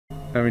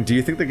I mean, do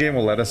you think the game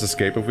will let us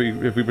escape if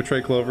we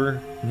betray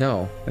Clover?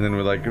 No. And then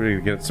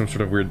we get some sort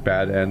of weird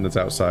bad end that's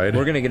outside?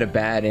 We're gonna get a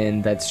bad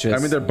end that's just... I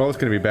mean, they're both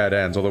gonna be bad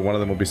ends, although one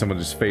of them will be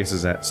somebody's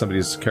face's end,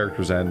 somebody's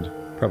character's end,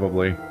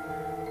 probably.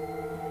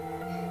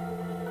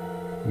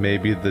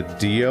 Maybe the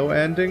Dio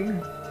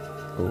ending?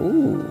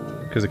 Ooh.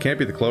 Because it can't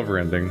be the Clover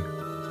ending.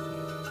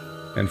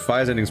 And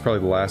Fi's ending is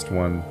probably the last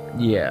one.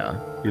 Yeah.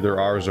 Either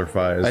ours or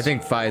Fi's. I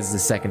think Fi is the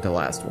second to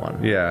last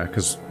one. Yeah,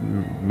 because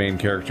main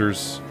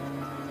characters...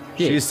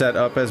 Yeah. She's set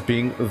up as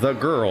being the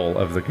girl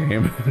of the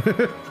game.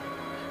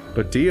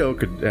 But Dio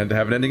could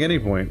have an ending any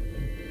point.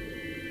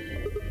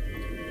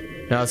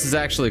 No, this is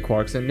actually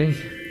Quark's ending.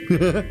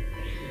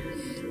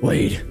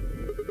 Wait.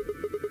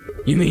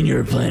 You mean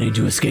you're planning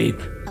to escape?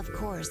 Of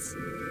course.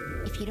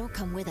 If you don't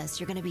come with us,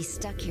 you're gonna be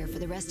stuck here for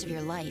the rest of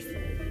your life.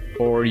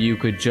 Or you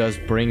could just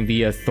bring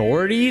the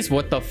authorities?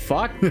 What the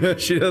fuck?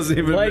 She doesn't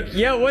even... Like,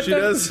 yeah, what She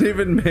doesn't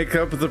even make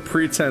up the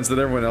pretense that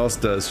everyone else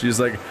does.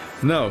 She's like,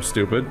 no,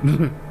 stupid.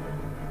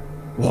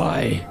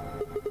 Why?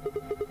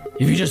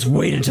 If you just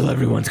wait until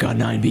everyone's got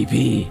 9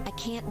 BP. I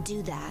can't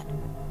do that.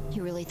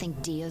 You really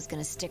think Dio's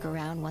gonna stick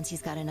around once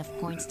he's got enough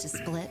points to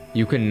split?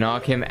 You can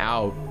knock him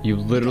out. You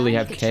literally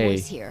have Make a K.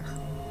 choice here.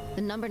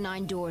 The number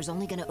 9 door is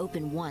only gonna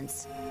open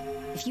once.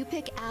 If you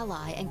pick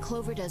Ally and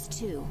Clover does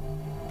too,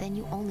 then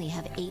you only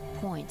have 8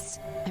 points.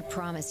 I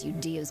promise you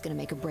Dio's gonna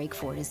make a break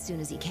for it as soon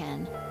as he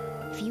can.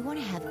 If you want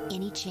to have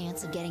any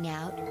chance of getting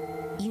out,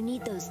 you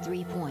need those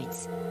 3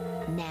 points.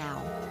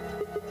 Now.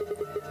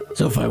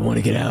 So if I want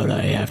to get out,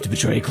 I have to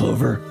betray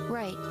Clover?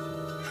 Right.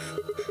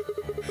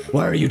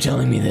 Why are you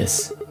telling me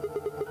this?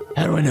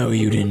 How do I know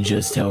you didn't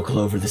just tell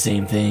Clover the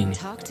same thing?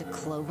 Talk to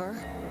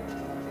Clover?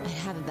 I'd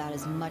have about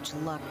as much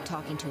luck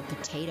talking to a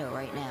potato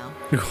right now.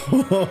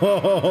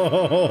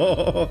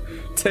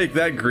 Take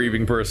that,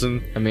 grieving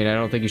person. I mean, I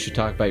don't think you should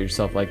talk about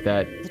yourself like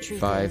that, The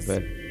truth Fi, is,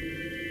 but...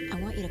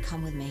 I want you to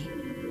come with me.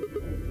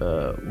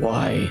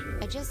 Why?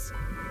 I just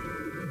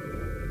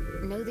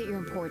know that you're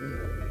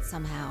important,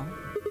 somehow.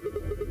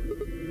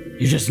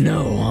 You just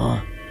know,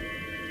 huh?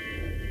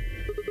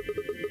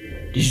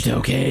 Did you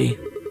tell Kay?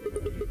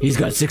 He's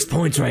got 6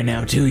 points right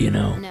now, too, you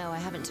know. No, I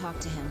haven't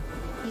talked to him.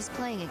 He's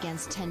playing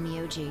against Ten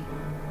Myoji.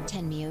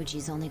 Ten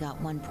Myoji's only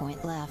got 1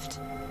 point left.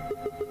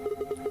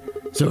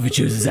 So if he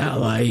chooses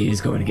Ally,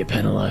 he's going to get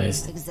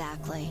penalized.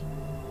 Exactly.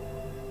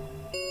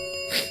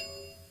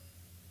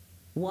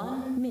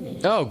 1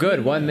 minute. Oh,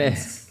 good, 1 minute.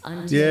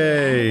 Until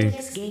Yay.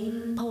 Ambidex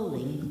Game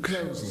polling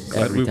closes.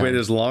 Glad we time. waited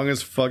as long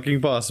as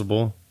fucking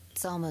possible.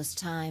 It's almost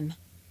time.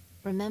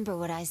 Remember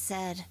what I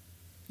said.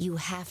 You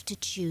have to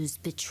choose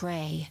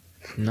betray.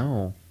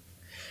 No.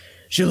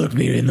 She looked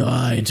me in the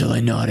eye until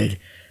I nodded,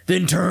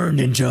 then turned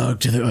and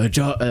jogged to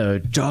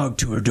the jogged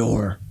to her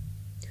door.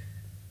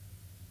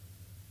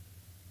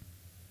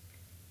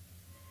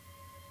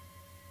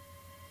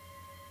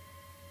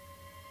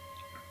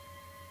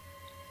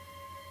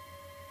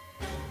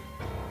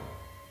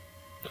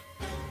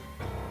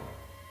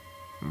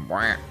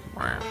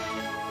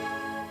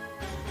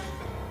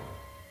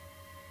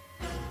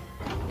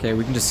 Okay,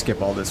 we can just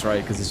skip all this,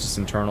 right? Because it's just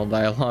internal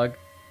dialogue.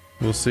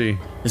 We'll see.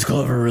 Is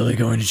Clover really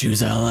going to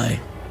choose Ally?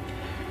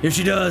 If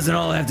she does, then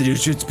all I have to do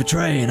is shoot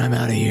betray and I'm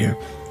out of here.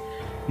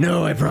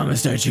 No, I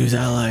promised I'd choose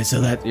Ally, so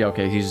that... Yeah,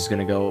 okay, he's just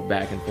gonna go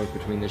back and forth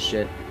between this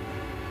shit.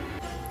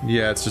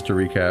 Yeah, it's just a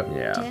recap.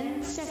 Yeah.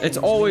 10 seconds. It's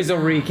always a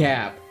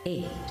recap.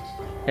 8.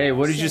 Hey,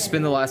 what did you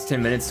spend the last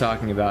 10 minutes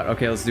talking about?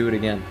 Okay, let's do it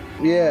again.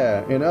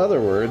 Yeah, in other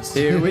words...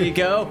 Here we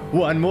go,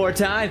 one more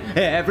time.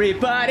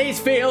 Everybody's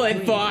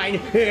feeling fine.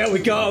 Here we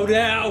go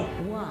now.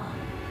 1.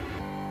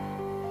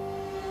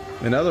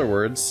 In other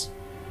words...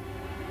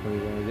 What are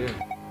you gonna do?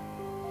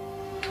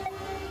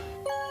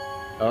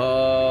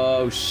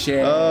 Oh,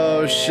 shit.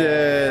 Oh,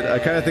 shit. I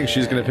kind of think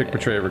she's going to pick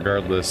Betray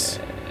regardless.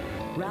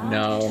 Round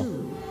No.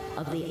 2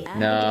 of the Ambidex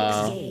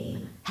No.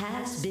 Game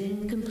has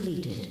been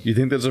completed. You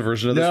think there's a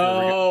version of this where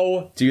we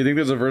No. Do you think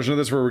there's a version of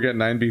this where we get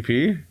 9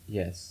 BP?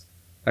 Yes.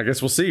 I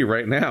guess we'll see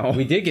right now.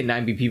 We did get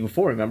 9 BP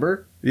before,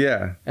 remember?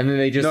 Yeah. And then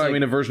they just No, like, I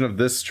mean a version of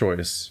this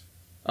choice.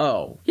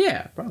 oh,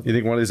 yeah, probably. You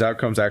think one of these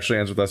outcomes actually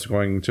ends with us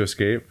going to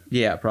escape?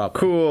 Yeah, probably.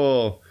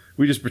 Cool.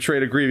 We just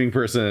betrayed a grieving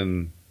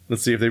person.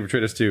 Let's see if they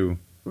betrayed us too.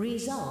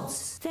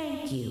 Results.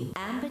 Thank you,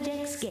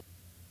 Ambidex Game.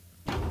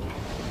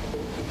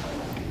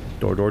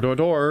 Door, door, door,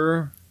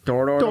 door.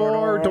 Door, door,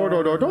 Door, door,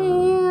 door, door,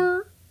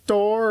 door.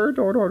 Door,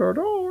 door, door, door,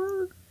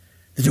 door.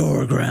 The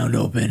door ground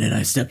open and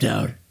I stepped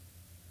out.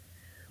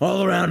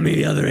 All around me,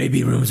 the other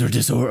AB rooms were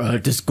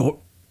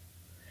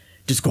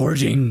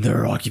disgorging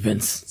their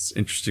occupants. It's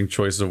interesting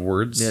choice of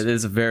words. Yeah, it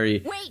is a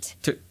very... Wait!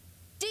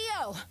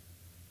 Dio!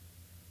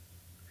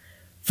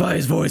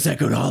 Fi's voice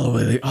echoed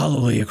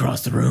hollowly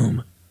across the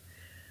room.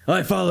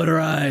 I followed her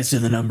eyes to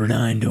the number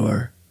 9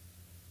 door.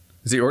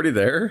 Is he already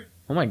there?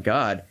 Oh my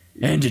god.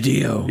 And to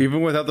Dio.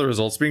 Even without the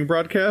results being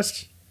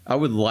broadcast? I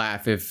would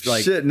laugh if,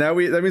 like... Shit, now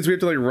that means we have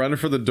to like run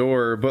for the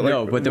door, but like...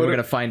 No, but then we're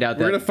gonna find out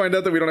that... We're gonna find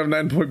out that we don't have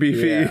 9-point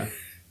BP. Yeah.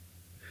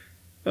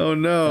 Oh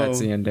no. That's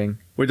the ending.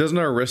 Wait, doesn't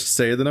our wrist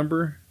say the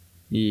number?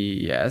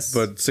 Yes.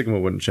 But Sigma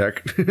wouldn't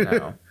check.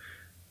 No.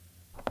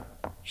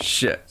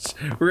 Shit.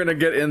 We're gonna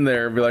get in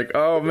there and be like,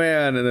 oh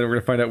man, and then we're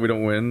gonna find out we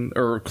don't win.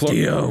 Or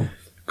Dio.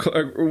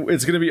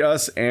 It's gonna be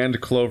us and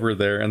Clover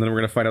there, and then we're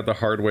gonna find out the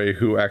hard way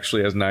who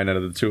actually has 9 out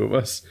of the 2 of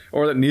us.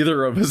 Or that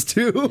neither of us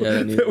do.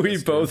 Yeah, that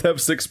we both have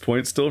 6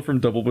 points still from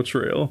double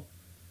betrayal.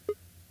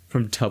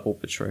 From double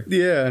betrayal.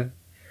 Yeah.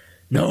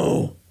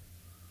 No.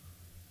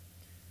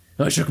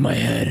 I shook my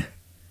head.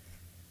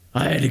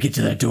 I had to get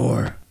to that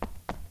door.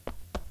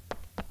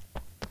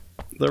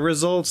 The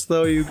results,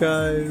 though, you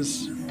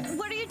guys.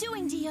 What are you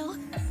doing, Dio?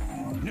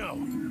 No,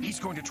 he's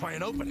going to try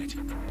and open it.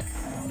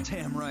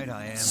 Damn right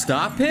I am.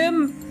 Stop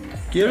him?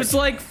 There's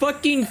like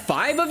fucking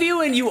 5 of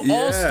you and you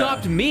all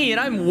stopped me and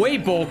I'm way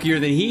bulkier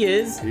than he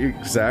is.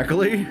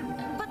 Exactly.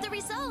 But the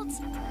results.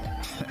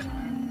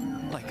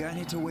 Like I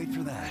need to wait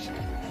for that.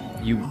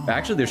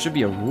 Actually, there should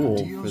be a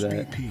rule for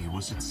that. BP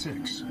was at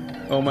 6.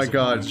 Oh my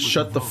god,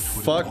 shut the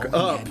fuck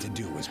up.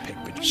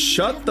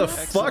 Shut the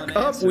fuck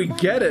up, we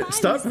get it.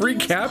 Stop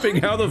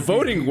recapping how the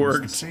voting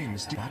worked.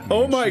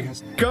 Oh my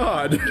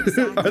god.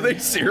 Are they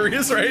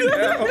serious right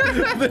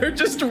now? They're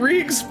just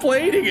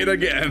re-explaining it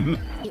again.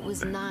 It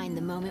was 9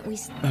 the moment we...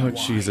 Oh,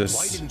 Jesus.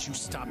 Why didn't you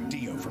stop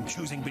Dio from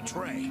choosing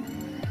betray?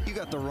 You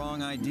got the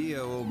wrong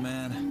idea, old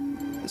man.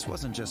 This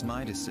wasn't just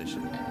my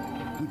decision.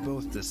 We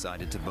both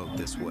decided to vote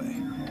this way.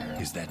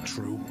 Is that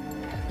true?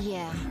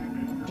 Yeah,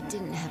 I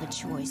didn't have a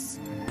choice.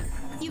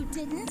 You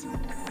didn't?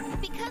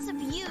 Because of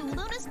you,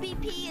 Luna's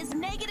BP is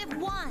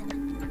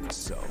 -1.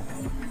 So,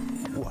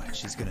 what?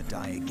 She's gonna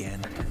die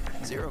again?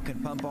 Zero can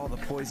pump all the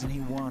poison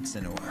he wants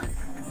into her.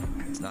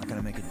 It's not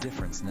gonna make a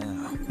difference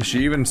now.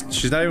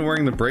 She's not even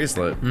wearing the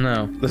bracelet.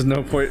 No. There's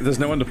no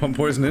one to pump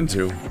poison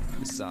into.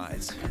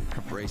 Besides,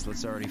 her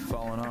bracelet's already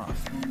fallen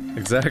off.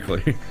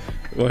 Exactly.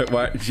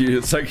 Why?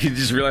 It's like he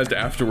just realized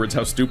afterwards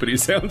how stupid he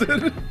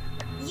sounded.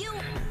 You...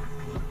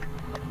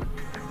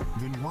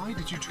 Then why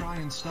did you try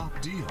and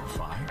stop Dio,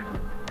 Fi?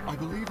 I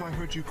believe I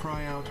heard you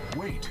cry out,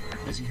 wait,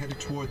 as he headed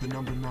toward the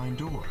number 9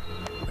 door.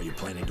 Are you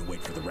planning to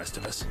wait for the rest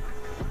of us?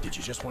 Did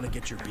you just want to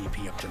get your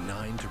BP up to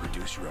 9 to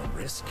reduce your own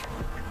risk?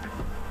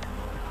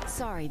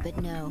 Sorry, but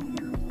no.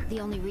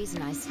 The only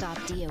reason I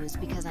stopped Dio is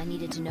because I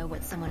needed to know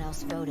what someone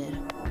else voted.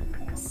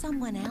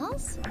 Someone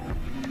else?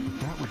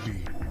 That would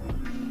be...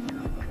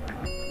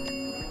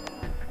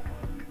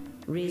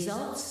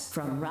 Results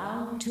from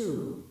round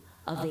 2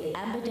 of the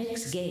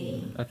Ambidex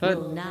game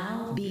will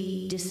now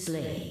be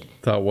displayed.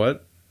 Thought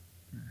what?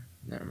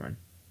 Never mind.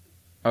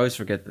 I always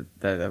forget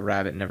that the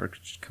rabbit never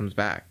comes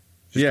back.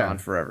 Just gone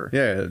forever.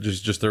 Yeah,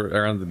 just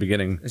around the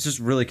beginning. It's just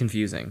really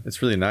confusing.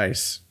 It's really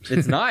nice.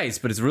 It's nice,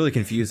 but it's really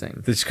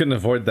confusing. They just couldn't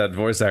avoid that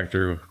voice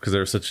actor because they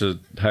were such a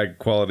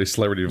high-quality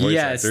celebrity voice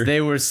actor. Yes, they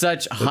were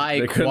such high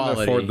quality. They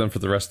couldn't afford them for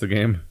the rest of the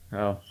game.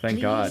 Oh,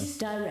 thank God. Please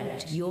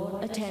direct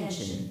your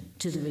attention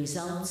to the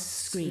results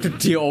screen.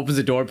 Dio opens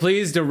the door.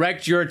 Please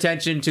direct your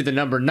attention to the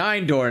number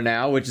 9 door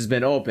now, which has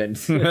been opened.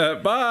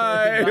 Bye!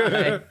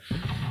 Bye.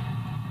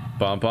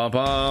 Bom, bom,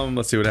 bom.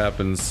 Let's see what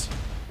happens.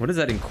 What is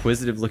that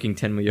inquisitive-looking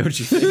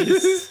Tenmyoji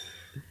face?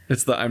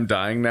 It's the I'm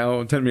dying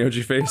now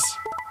Tenmyoji face.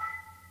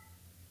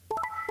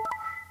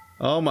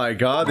 Oh my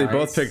god, they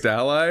both picked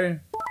ally?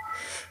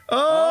 Oh!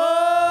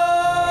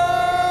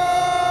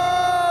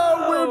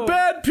 We're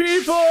bad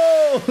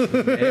people!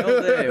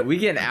 Nailed it. We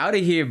getting out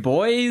of here,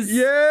 boys.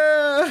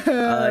 Yeah!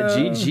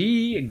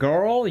 GG,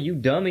 girl, you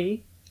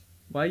dummy.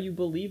 Why you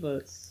believe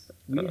us?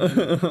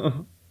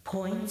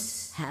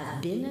 Points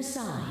have been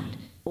assigned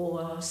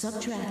or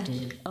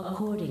subtracted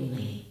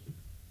accordingly.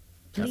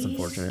 That's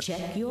unfortunate. Please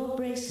check your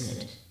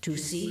bracelet to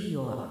see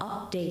your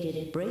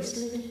updated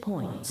bracelet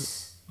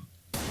points.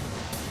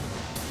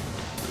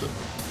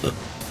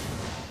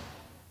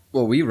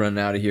 Well, we run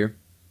out of here.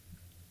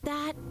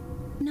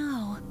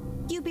 No.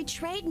 You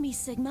betrayed me,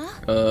 Sigma.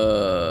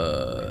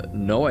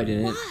 No, I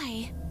didn't.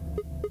 Why?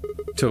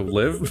 To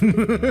live?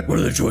 What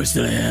other choice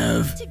did I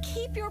have? To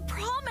keep your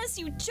promise,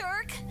 you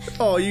jerk.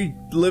 Oh, you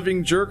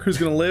living jerk who's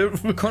gonna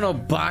live? Kono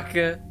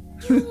Baka.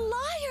 You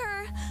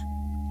liar.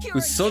 You're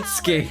a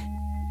Usotsuke.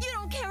 coward. You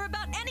don't care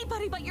about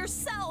anybody but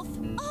yourself.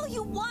 All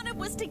you wanted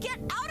was to get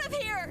out of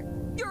here.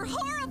 You're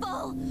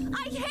horrible.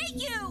 I hate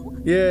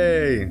you.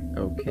 Yay.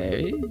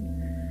 Okay.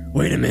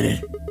 Wait a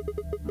minute.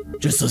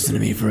 Just listen to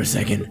me for a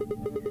second.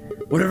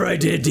 Whatever I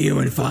did, Dio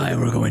and Fi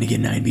were going to get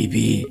 9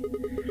 BP.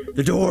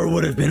 The door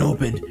would have been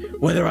opened,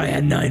 whether I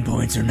had 9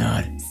 points or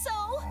not. So,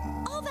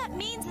 all that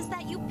means is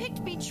that you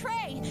picked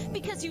betray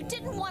because you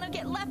didn't want to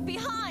get left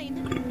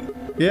behind.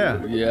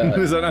 Yeah. Yeah.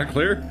 Is that not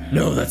clear?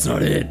 No, that's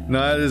not it. No,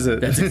 that is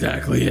it. That's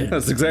exactly it.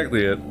 That's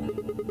exactly it.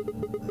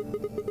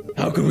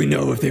 How could we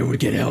know if they would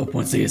get help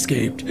once they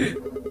escaped?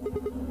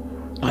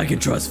 I can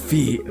trust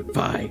Fi.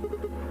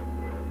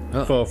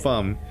 Fo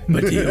fum.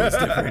 But Dio is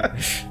different.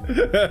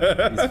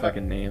 These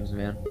fucking names,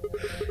 man.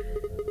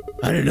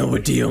 I didn't know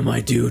what Dio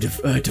might do to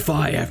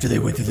Fi after they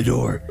went through the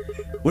door.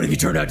 What if he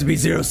turned out to be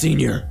Zero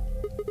Senior?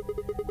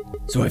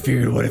 So I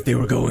figured, what if they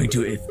were going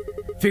to...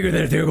 Figured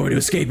that if they were going to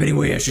escape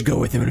anyway, I should go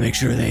with him and make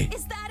sure they...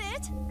 Is that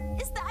it?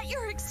 Is that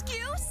your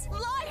excuse?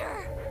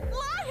 Liar!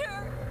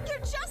 Liar! You're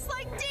just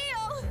like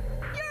Dio!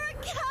 You're a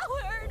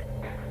coward!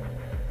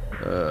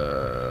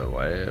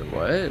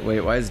 What?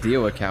 Wait, why is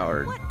Dio a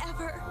coward?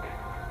 Whatever.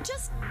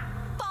 Just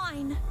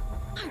fine.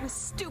 I was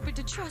stupid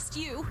to trust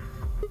you.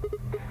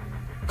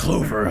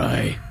 Clover,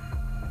 I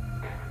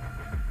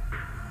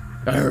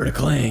heard a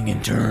clang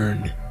and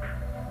turned.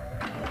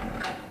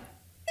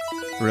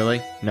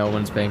 Really? No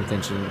one's paying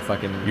attention to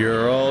fucking...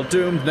 You're all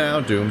doomed now.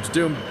 Doomed.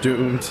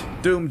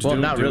 Well,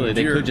 not really.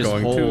 They could just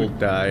hold...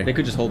 Die. They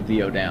could just hold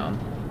Dio down.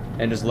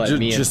 And just let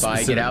me and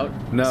Fi get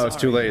out. No, it's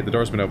too late. The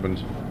door's been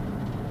opened.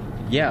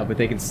 Yeah, but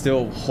they can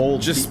still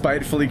hold... Just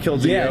spitefully kill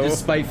Dio. Yeah,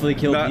 just spitefully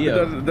kill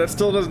Dio. That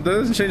still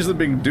doesn't change them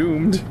being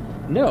doomed.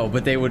 No,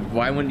 but they would...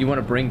 Why wouldn't you want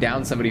to bring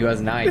down somebody who has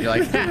 9? You're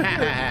like, ha ha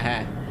ha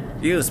ha.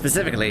 You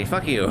specifically.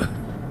 Fuck you.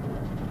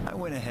 I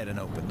went ahead and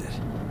opened it.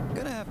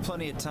 Gonna have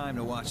plenty of time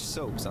to watch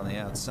soaps on the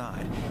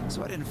outside,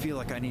 so I didn't feel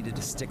like I needed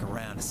to stick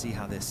around to see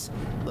how this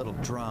little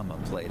drama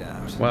played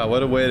out. Wow,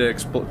 what a way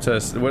what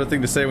a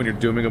thing to say when you're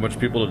dooming a bunch of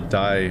people to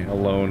die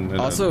alone in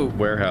a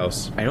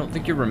warehouse. I don't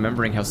think you're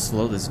remembering how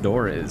slow this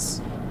door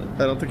is.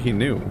 I don't think he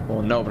knew.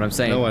 Well, no, but I'm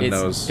saying no one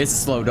knows. It's a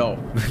slow door.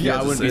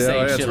 Yeah, I wouldn't be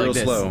saying shit like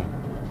this. Slow.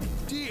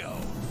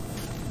 Dio!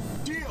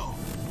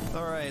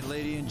 All right,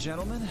 ladies and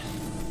gentlemen,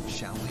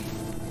 shall we?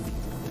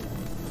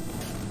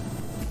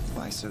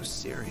 Why so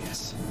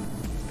serious?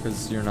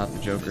 Because you're not the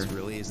Joker. This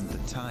really isn't the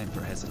time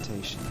for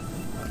hesitation.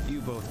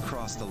 You both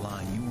crossed the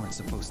line you weren't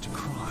supposed to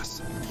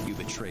cross. You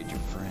betrayed your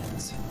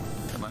friends.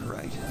 Am I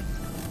right?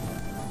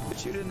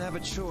 But you didn't have a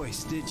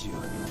choice, did you?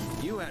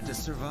 You had to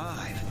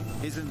survive.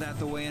 Isn't that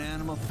the way an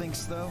animal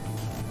thinks, though?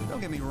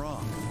 Don't get me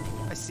wrong.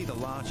 I see the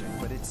logic,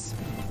 but it's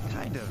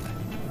kind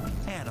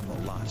of animal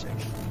logic.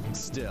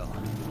 Still,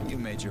 you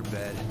made your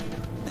bed.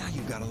 Now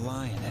you gotta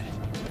lie in it.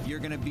 If you're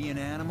gonna be an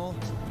animal,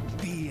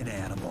 be an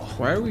animal.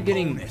 Why are we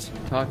getting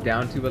talked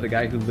down to by the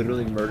guy who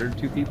literally murdered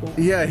 2 people?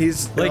 Yeah,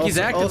 he's like, he's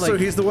acting also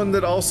like... he's the one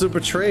that also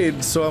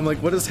betrayed, so I'm like,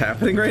 what is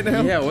happening right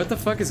now? Yeah, what the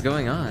fuck is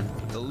going on?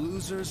 The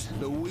losers,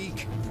 the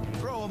weak,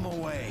 throw them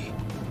away.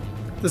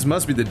 This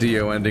must be the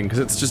Dio ending, because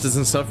it's just as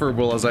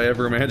insufferable as I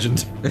ever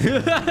imagined.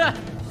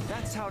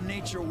 That's how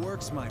nature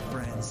works, my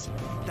friends.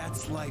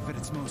 That's life at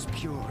its most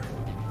pure.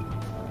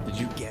 Did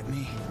you get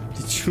me?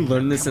 Did you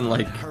learn this in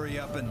like... Hurry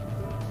up and...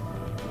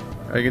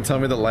 Are you gonna tell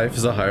me that life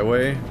is a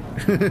highway?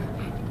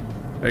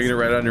 Are you gonna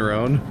write on your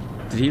own?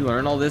 Did he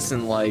learn all this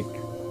in like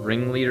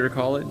Ringleader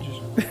College?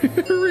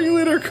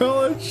 Ringleader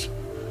College?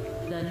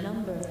 The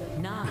number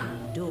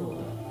 9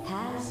 door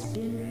has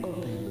been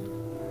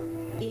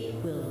opened. It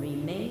will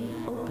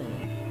remain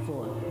open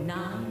for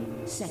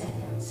 9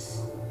 seconds.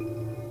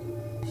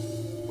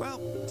 Well,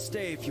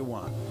 stay if you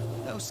want.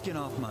 No skin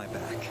off my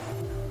back.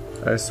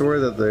 I swear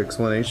that the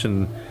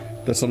explanation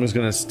that something's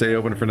gonna stay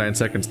open for 9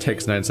 seconds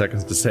takes 9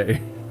 seconds to say.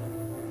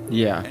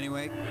 Yeah.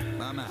 Anyway,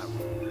 I'm out.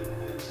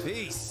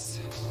 Peace.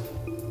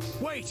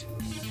 Wait!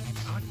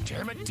 God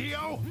damn it,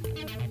 Dio!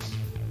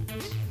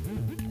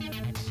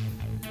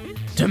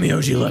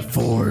 Tamiyoshi leapt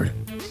forward.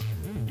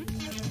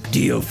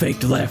 Dio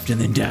faked left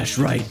and then dashed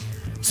right,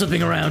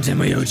 slipping around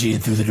Tamiyoshi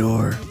and through the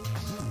door.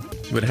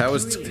 But how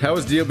is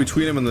Dio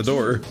between him and the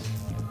door?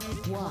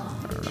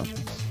 I don't know.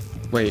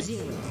 Wait.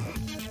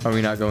 Are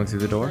we not going through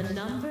the door? The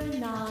number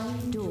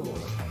 9 door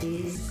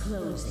is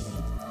closing.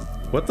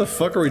 What the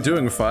fuck are we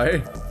doing,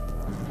 Fi?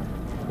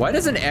 Why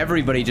doesn't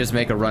everybody just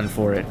make a run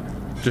for it?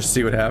 Just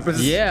see what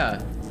happens?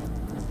 Yeah.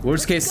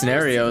 Worst case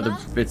scenario,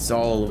 it's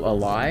all a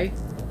lie.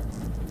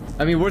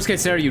 I mean, worst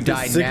case scenario, you die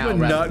now. Is Sigma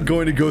not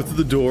going to go through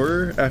the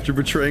door after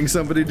betraying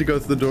somebody to go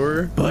through the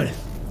door? But...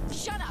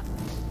 Shut up!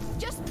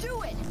 Just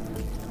do it!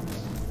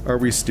 Are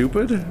we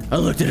stupid? I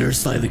looked at her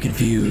slightly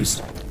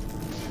confused.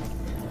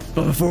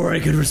 But before I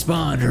could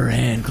respond, her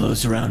hand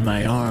closed around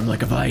my arm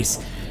like a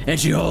vice, and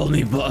she held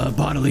me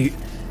bodily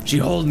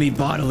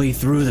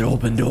through the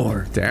open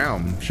door.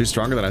 Damn, she's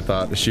stronger than I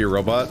thought. Is she a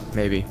robot?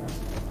 Maybe.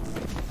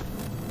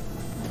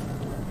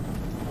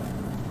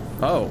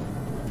 Oh.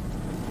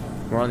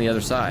 We're on the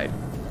other side.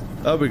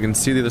 Oh, we can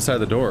see the other side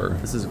of the door.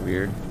 This is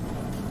weird.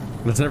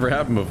 That's never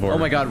happened before. Oh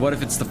my god, what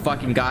if it's the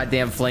fucking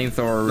goddamn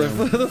flamethrower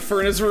room? The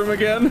furnace room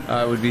again?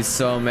 I would be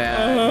so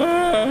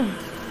mad.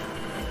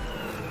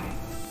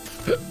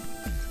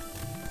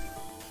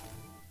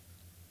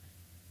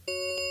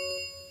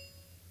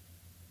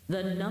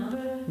 The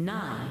number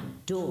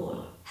 9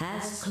 door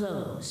has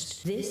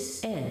closed.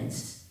 This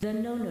ends the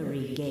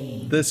Nonary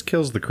Game. This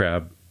kills the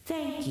crab.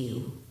 Thank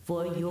you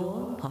for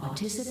your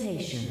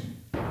participation.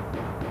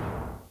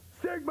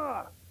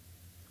 Sigma!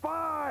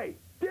 Phi!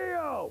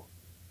 Dio!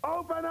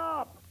 Open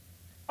up!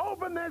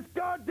 Open this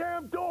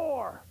goddamn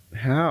door!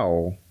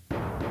 How?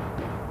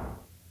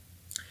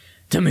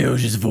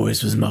 Tamiyoshi's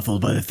voice was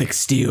muffled by the thick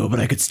steel, but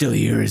I could still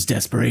hear his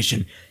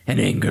desperation and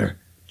anger.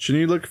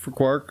 Shouldn't you look for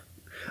Quark?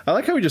 I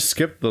like how we just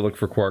skipped the look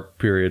for Quark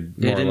period.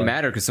 It didn't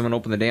matter because someone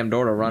opened the damn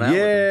door to run out.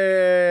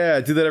 Yeah,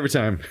 I do that every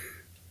time.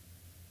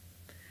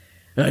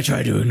 I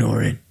tried to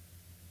ignore it.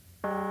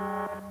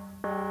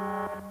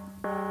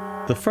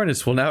 The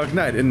furnace will now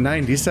ignite in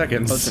 90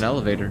 seconds. Oh, it's an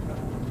elevator.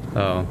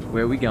 Oh.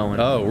 Where are we going?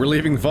 Oh, we're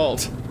leaving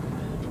Vault.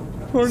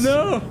 Oh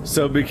no!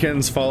 So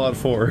begins Fallout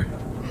 4.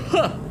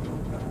 Huh.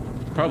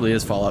 Probably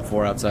is Fallout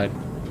 4 outside.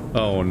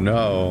 Oh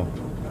no.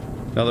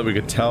 Now that we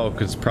could tell,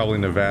 because it's probably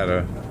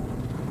Nevada.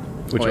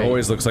 Which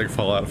always looks like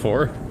Fallout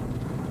 4.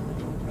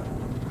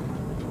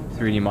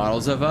 3D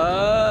models of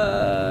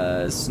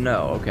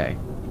snow, okay.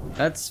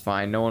 That's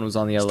fine, no one was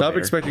on the elevator. Stop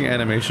expecting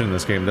animation in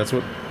this game, that's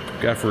what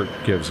effort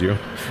gives you.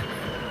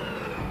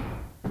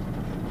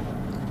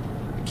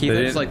 Keith,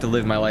 I just like to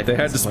live my life. They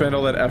had to spend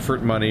all that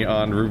effort money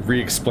on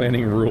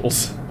re-explaining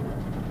rules.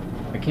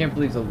 I can't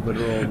believe the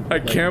literal... I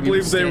can't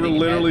believe they were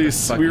literally...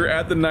 We were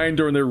at the 9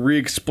 door and they're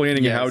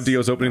re-explaining how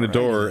Dio's opening the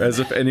door, as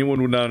if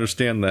anyone would not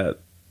understand that.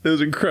 It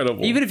was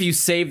incredible. Even if you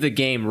save the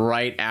game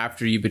right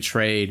after you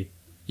betrayed,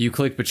 you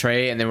click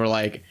betray and they were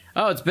like,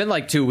 oh, it's been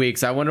like 2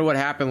 weeks. I wonder what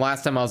happened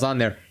last time I was on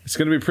there. It's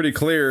going to be pretty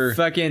clear.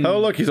 Fucking... Oh,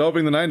 look, he's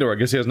opening the 9 door. I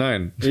guess he has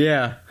 9.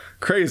 Yeah.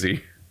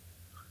 Crazy.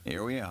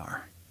 Here we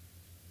are.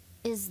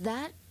 Is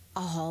that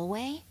a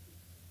hallway?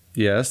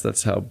 Yes,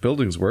 that's how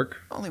buildings work.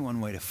 Only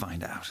one way to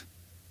find out.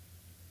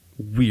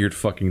 Weird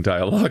fucking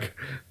dialogue.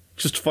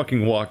 Just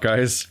fucking walk,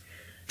 guys.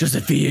 Just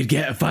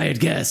if I had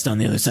guessed, on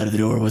the other side of the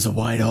door was a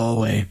wide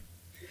hallway.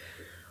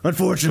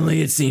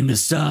 Unfortunately, it seemed to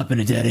stop in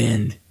a dead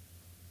end.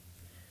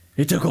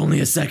 It took only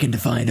a second to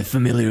find a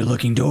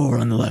familiar-looking door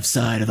on the left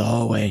side of the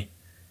hallway.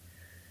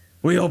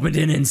 We opened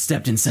it and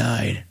stepped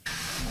inside.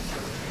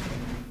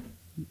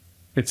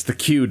 It's the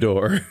Q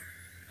door. ...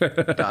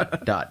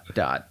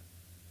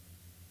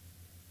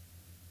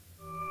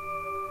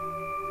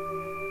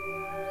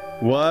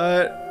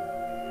 What?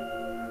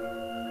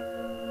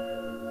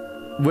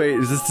 Wait,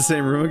 is this the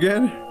same room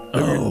again?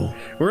 Oh.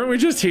 Weren't we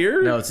just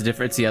here? No, it's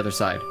the other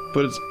side.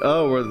 But it's...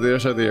 Oh, we're the other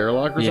side of the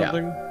airlock or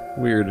something?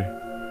 Weird.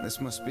 This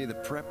must be the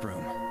prep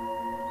room.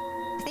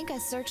 I think I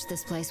searched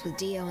this place with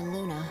Dio and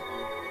Luna.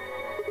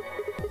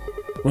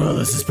 Well,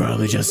 this is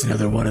probably just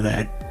another one of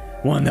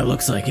that. One that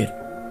looks like it.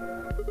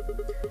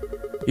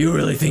 You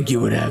really think you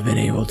would have been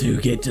able to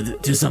get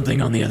to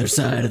something on the other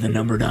side of the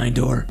number 9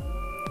 door?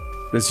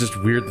 It's just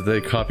weird that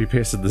they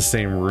copy-pasted the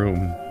same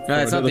room. No,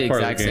 it's not the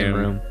exact same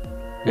room.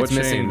 It's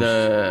missing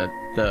the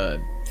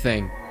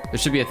thing. There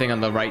should be a thing on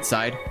the right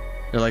side.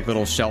 They're like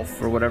little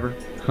shelf or whatever.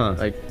 Huh.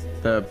 Like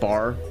the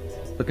bar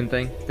looking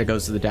thing that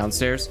goes to the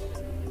downstairs.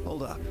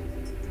 Hold up.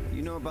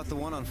 You know about the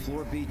one on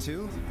floor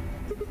B2?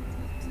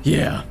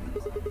 Yeah.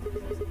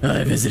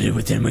 I visited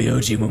with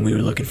Tenmyoji when we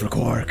were looking for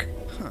Quark.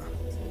 Huh.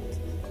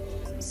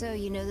 So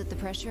you know that the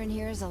pressure in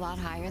here is a lot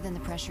higher than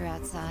the pressure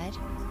outside?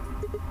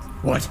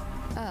 What?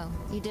 Oh,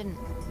 you didn't.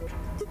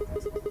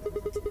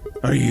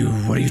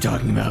 What are you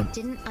talking about?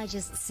 Didn't I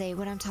just say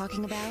what I'm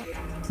talking about?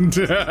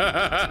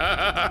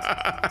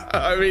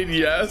 I mean,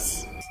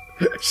 yes.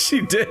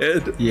 She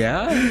did.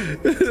 Yeah?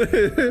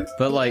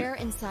 But like... The air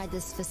inside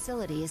this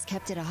facility is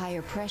kept at a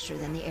higher pressure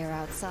than the air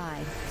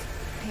outside.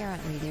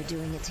 Apparently, they're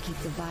doing it to keep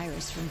the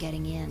virus from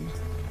getting in.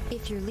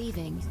 If you're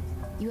leaving,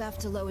 you have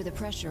to lower the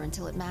pressure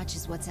until it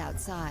matches what's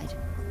outside.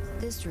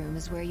 This room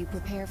is where you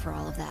prepare for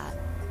all of that.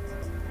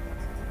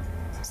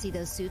 See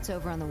those suits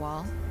over on the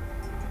wall?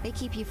 They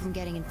keep you from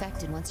getting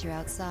infected once you're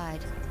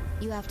outside.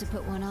 You have to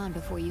put one on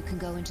before you can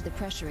go into the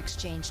pressure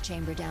exchange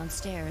chamber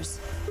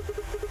downstairs.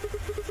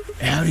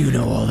 How do you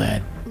know all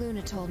that?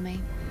 Luna told me.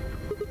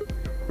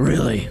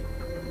 Really?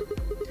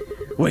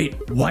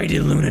 Wait, why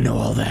did Luna know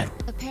all that?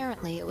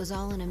 Apparently, it was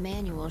all in a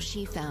manual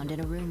she found in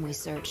a room we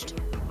searched.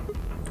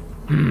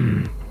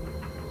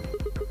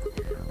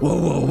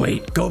 Whoa,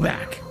 wait, go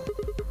back.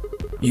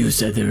 You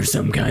said there was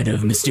some kind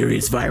of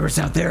mysterious virus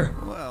out there?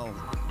 Well,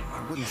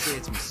 I wouldn't say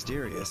it's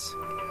mysterious.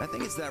 I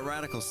think it's that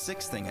Radical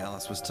 6 thing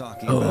Alice was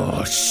talking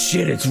about. Oh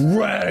shit, it's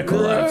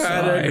radical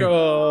outside.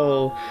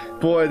 Radical!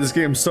 Boy, this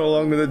game's so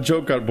long that the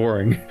joke got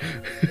boring.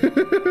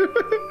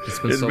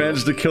 It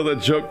managed to kill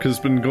that joke because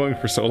it's been going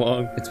for so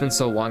long. It's been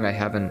so long I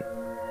haven't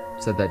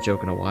said that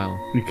joke in a while.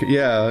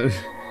 Yeah, you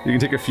can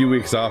take a few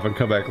weeks off and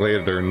come back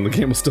later and the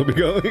game will still be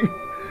going.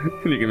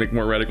 And you can make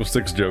more Radical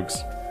 6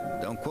 jokes.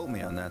 Don't quote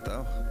me on that,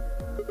 though.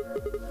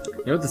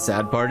 You know what the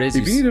sad part is?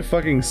 If you need a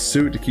fucking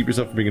suit to keep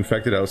yourself from being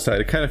infected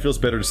outside, it kind of feels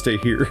better to stay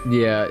here.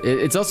 Yeah,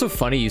 it's also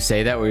funny you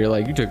say that where you're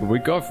like, you took a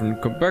week off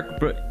and come back,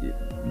 but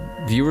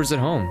viewers at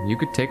home, you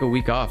could take a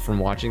week off from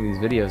watching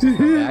these videos and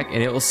come back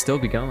and it will still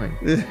be going.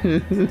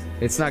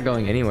 It's not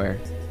going anywhere.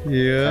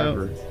 Yeah.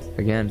 Ever.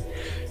 Again.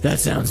 That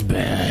sounds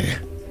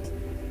bad.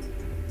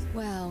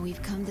 Well,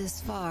 we've come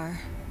this far.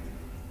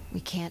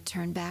 We can't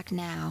turn back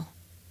now.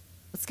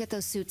 Let's get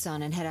those suits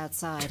on and head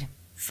outside.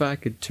 If I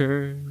could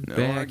turn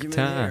back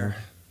time.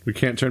 We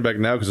can't turn back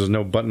now because there's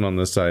no button on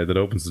this side that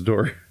opens the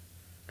door.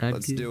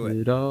 I'd give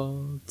it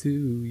all to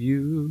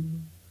you.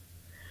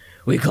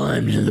 We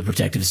climbed into the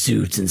protective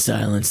suits in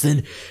silence,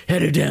 then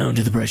headed down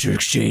to the pressure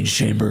exchange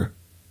chamber.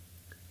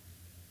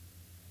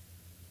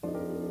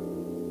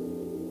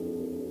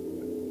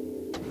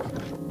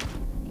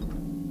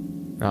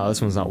 Oh,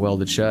 this one's not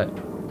welded shut.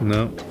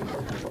 No.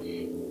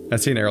 I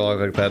see an airlock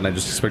like that and I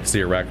just expect to see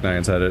arachni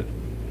inside it.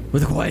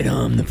 With a quiet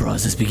hum, the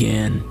process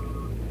began.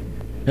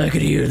 I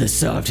could hear the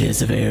soft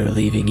hiss of air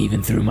leaving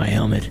even through my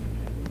helmet.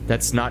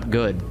 That's not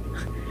good.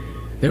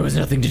 There was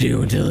nothing to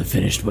do until it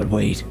finished but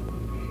wait.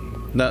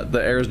 Not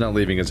the air's not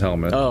leaving his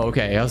helmet. Oh,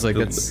 okay. I was like,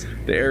 that's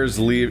the air's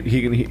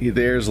the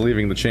air's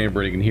leaving the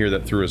chamber, and he can hear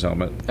that through his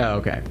helmet. Oh,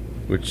 okay.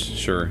 Which,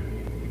 sure.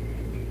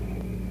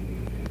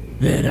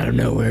 Then out of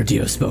nowhere,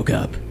 Dio spoke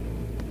up.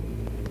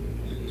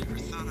 Never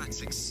thought I'd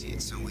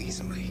succeed so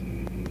easily.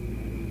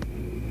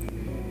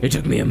 It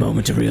took me a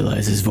moment to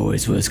realize his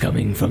voice was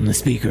coming from the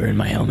speaker in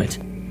my helmet.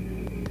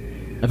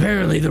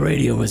 Apparently, the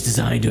radio was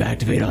designed to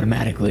activate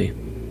automatically.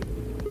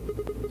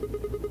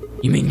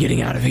 You mean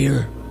getting out of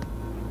here?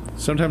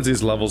 Sometimes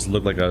these levels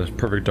look like a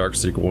Perfect Dark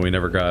sequel we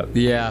never got.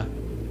 Yeah.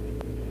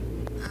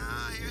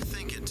 You're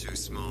thinking too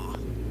small.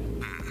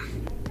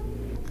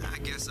 I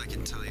guess I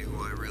can tell you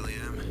who I really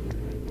am.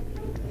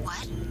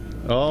 What?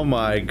 Oh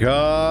my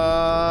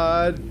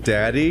god,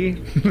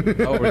 Daddy.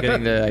 Oh, we're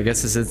getting the. I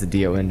guess this is the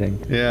Dio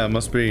ending. Yeah, it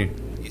must be.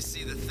 You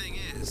see, the thing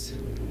is,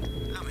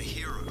 I'm a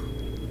hero.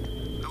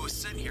 I was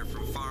sent here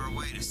from far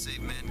away to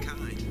save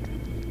mankind.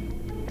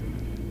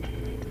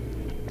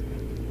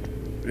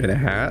 In a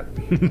hat?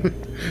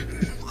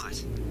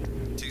 What?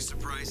 Too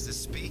surprised to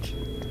speak?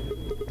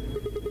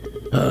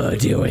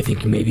 Dio, I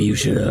think maybe you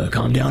should,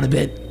 calm down a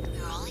bit.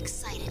 We're all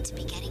excited to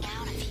be getting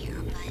out of here,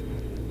 but...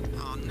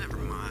 Oh, never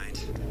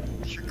mind.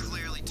 You're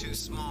clearly too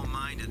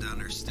small-minded to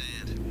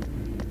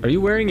understand. Are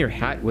you wearing your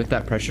hat with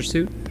that pressure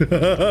suit? That's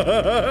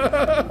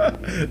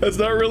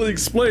not really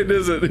explained,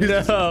 is it?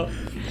 No.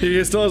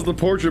 He still has the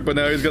portrait, but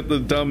now he's got the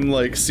dumb,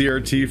 like,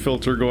 CRT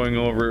filter going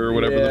over or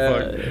whatever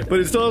the fuck. But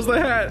he still has the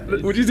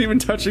hat, which he's even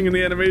touching in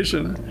the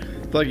animation.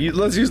 Like,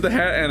 let's use the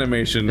hat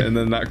animation and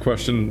then not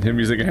question him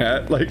using a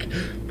hat. Like,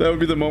 that would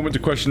be the moment to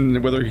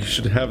question whether he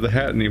should have the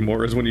hat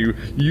anymore, is when you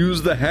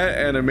use the hat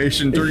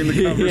animation during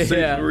the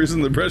conversation where he's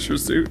in the pressure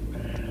suit.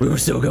 We were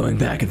still going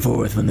back and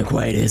forth when the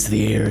quiet hiss of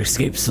the air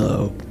escaped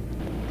slowed.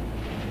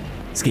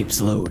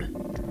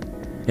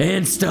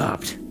 And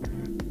stopped.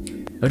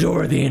 A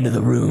door at the end of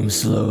the room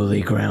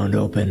slowly ground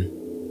open.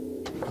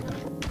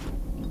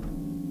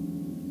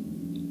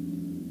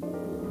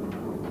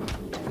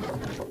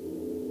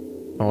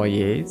 Oh,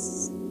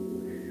 yes.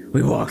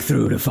 We walked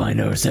through to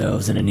find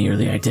ourselves in a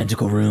nearly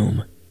identical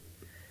room.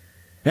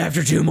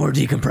 After 2 more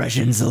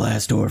decompressions, the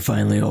last door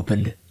finally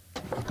opened.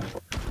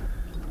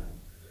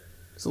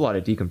 There's a lot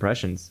of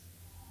decompressions.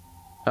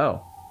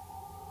 Oh.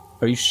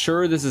 Are you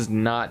sure this is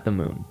not the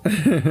moon?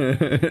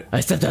 I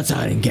stepped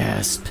outside and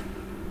gasped.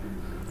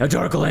 A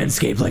dark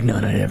landscape like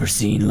none I'd ever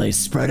seen lay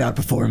spread out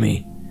before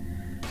me.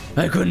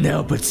 I couldn't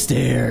help but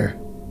stare.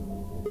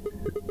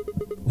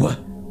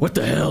 What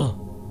the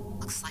hell?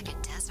 Looks like a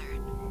desert.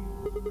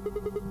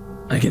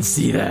 I can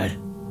see that.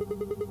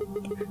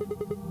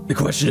 The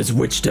question is,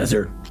 which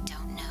desert? I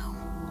don't know.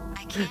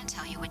 I can't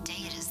tell you what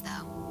day it is,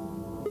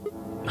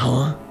 though.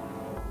 Huh?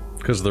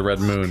 Because of the red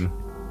moon.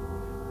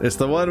 It's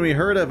the one we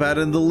heard about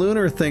in the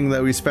lunar thing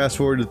that we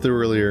fast-forwarded through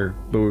earlier,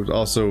 but we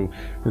also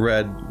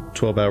read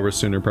 12 hours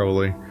sooner,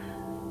 probably.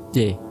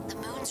 Yeah. The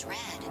moon's red.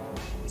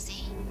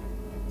 See?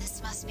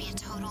 This must be a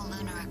total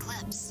lunar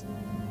eclipse.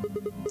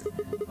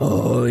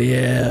 Oh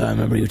yeah, I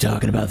remember you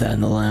talking about that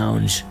in the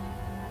lounge.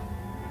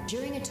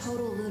 During a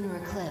total lunar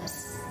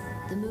eclipse,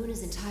 the moon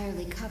is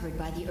entirely covered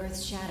by the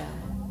Earth's shadow.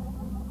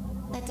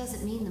 That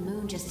doesn't mean the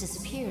moon just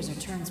disappears or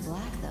turns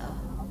black, though.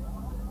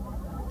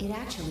 It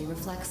actually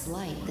reflects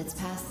light that's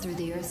passed through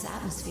the Earth's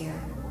atmosphere.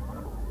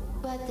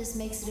 But this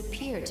makes it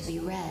appear to be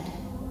red.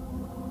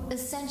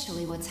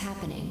 Essentially what's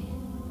happening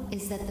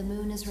is that the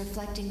moon is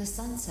reflecting the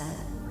sunset.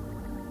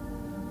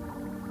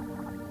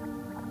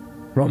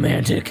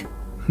 Romantic.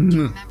 Do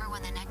you remember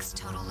when the next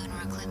total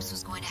lunar eclipse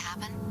was going to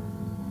happen?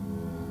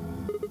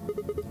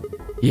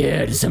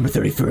 Yeah, December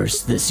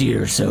 31st this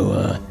year,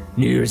 so,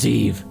 New Year's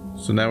Eve.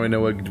 So now we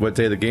know what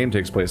day the game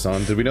takes place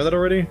on. Did we know that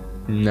already?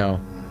 No.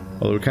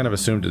 Although we kind of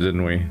assumed it,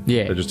 didn't we?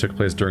 Yeah. That just took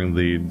place during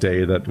the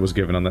day that was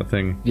given on that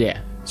thing. Yeah.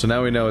 So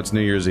now we know it's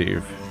New Year's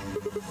Eve.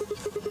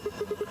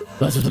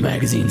 That's what the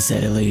magazine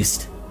said, at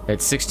least.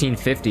 It's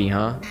 1650,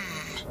 huh?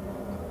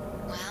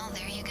 Well,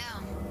 there you go.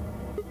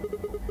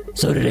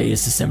 So today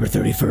is December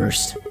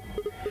 31st.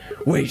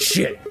 Wait,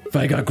 shit! If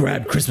I got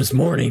grabbed Christmas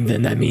morning,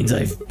 then that means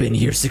I've been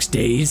here 6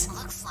 days?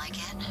 Looks like it.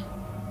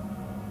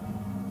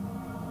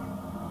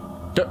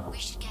 We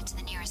should get to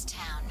the nearest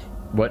town.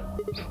 What?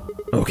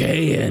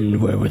 Okay,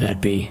 and where would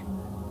that be?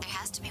 There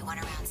has to be one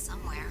around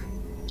somewhere.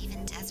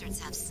 Even deserts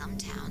have some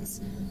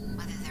towns,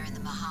 whether they're in the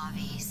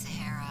Mojave,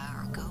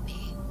 Sahara, or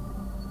Gobi.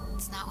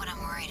 It's not what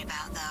I'm worried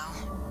about,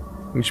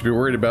 though. You should be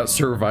worried about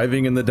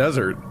surviving in the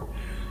desert.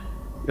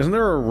 Isn't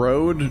there a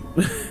road?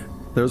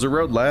 There was a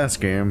road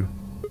last game.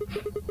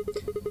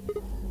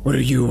 What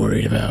are you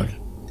worried about?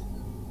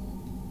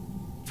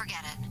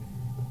 Forget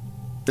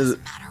it. Is Doesn't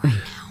it matter right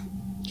now.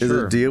 is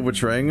it Dio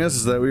betraying us?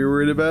 Is that what you're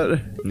worried about?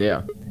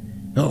 Yeah.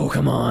 Oh,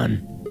 come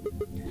on.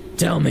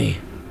 Tell me.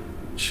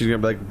 She's gonna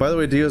be like, by the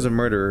way, Dio's a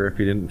murderer, if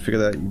you didn't figure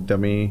that, you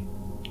dummy.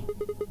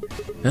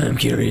 I'm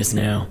curious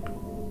now.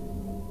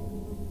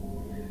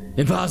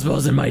 Impossible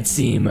as it might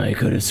seem, I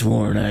could have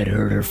sworn I'd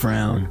heard her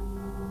frown.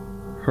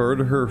 Heard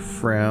her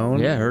frown?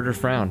 Yeah, heard her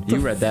frown. You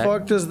read that. What the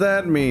fuck does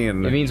that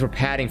mean? It means we're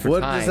padding for what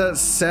time. What does that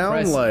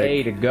sound Press like?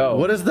 A to go.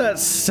 What does that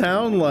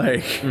sound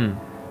like?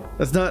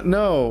 That's not,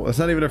 no, that's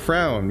not even a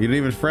frown. You didn't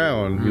even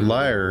frown, you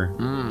liar.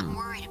 I'm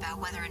worried about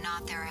whether or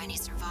not there are any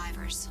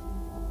survivors.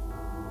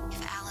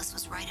 If Alice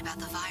was right about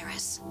the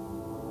virus.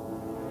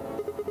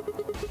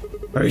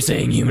 Are you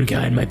saying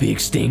humankind might be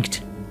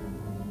extinct?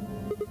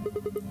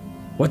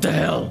 What the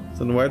hell?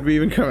 Then why'd we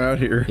even come out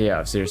here?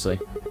 Yeah, seriously.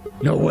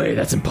 No way,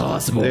 that's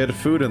impossible. They had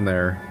food in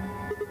there.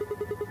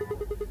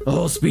 The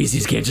whole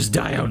species can't just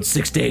die out in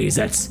 6 days,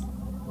 that's...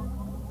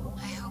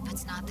 I hope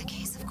it's not the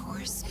case, of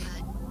course,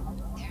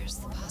 but there's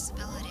the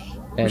possibility.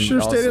 We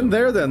should have stayed in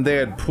there then. They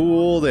had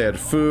pool, they had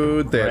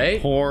food, they Right?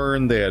 had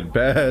porn, they had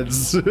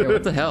beds. Yeah,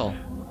 what the hell?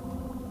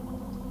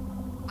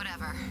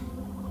 Whatever.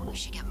 We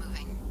should get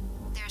moving.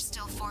 There's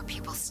still 4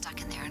 people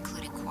stuck in there,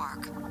 including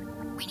Quark.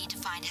 We need to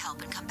find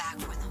help and come back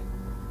for them.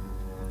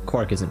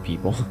 Quark isn't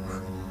people.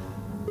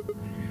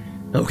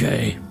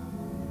 Okay.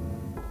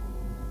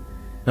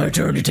 I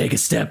turned to take a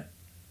step.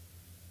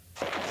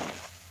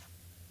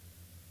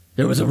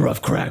 There was a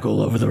rough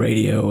crackle over the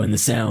radio and the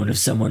sound of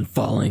someone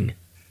falling.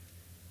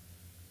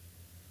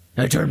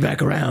 I turned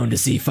back around to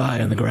see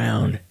Fi on the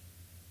ground.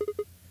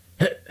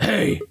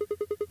 Hey!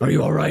 Are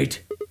you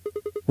alright?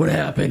 What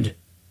happened?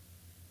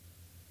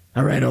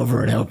 I ran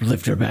over and helped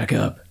lift her back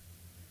up.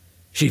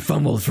 She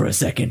fumbled for a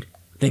second,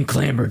 then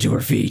clambered to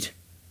her feet.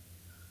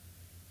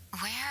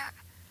 Where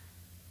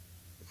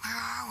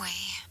are we?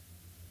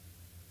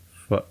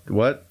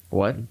 What?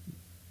 What?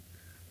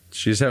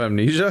 She just have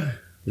amnesia?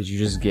 Did you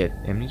just get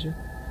amnesia?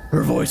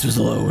 Her voice was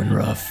low and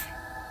rough.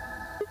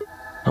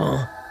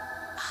 Huh?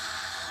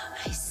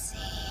 I see.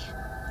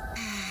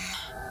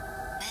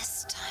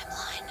 This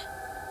timeline.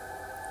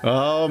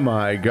 Oh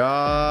my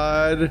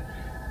god.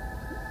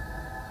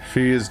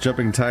 She is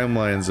jumping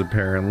timelines,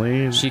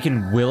 apparently. She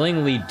can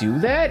willingly do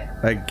that?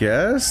 I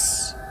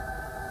guess?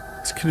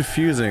 It's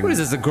confusing. What is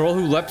this, a girl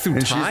who leapt through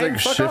and time?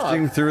 she's like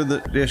shifting through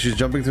the... Yeah, she's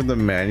jumping through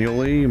them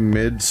manually,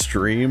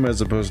 mid-stream, as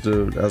opposed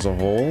to as a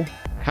whole.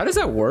 How does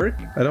that work?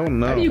 I don't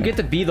know. How do you get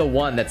to be the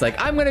one that's like,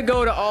 I'm gonna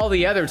go to all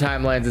the other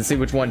timelines and see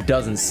which one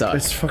doesn't suck?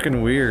 It's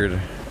fucking weird.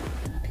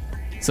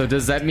 So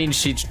does that mean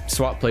she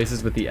swapped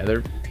places with the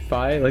other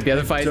Fi? Like the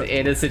other Fi's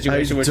in a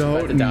situation where she's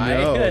about to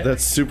die? No,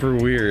 that's super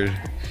weird.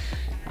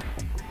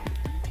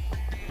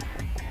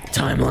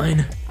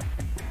 Timeline?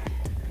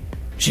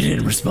 She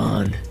didn't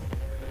respond.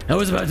 I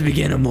was about to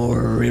begin a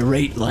more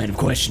irate line of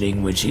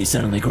questioning when she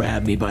suddenly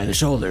grabbed me by the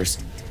shoulders.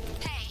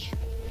 Hey,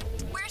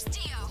 where's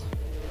Dio?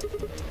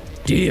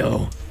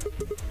 Dio?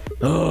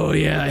 Oh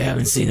yeah, I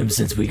haven't seen him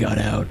since we got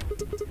out.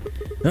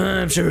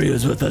 I'm sure he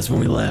was with us when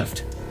we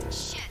left.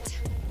 Shit.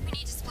 We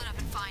need to split up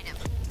and find him.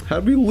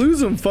 How'd we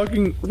lose him?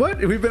 Fucking... What?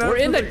 We've been out We're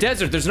in for the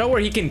desert. There's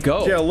nowhere he can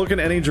go. Yeah, look in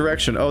any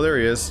direction. Oh, there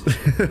he is.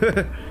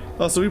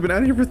 Also, we've been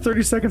out here for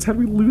 30 seconds. How did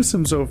we lose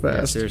him so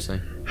fast? Yeah,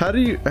 seriously. How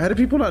do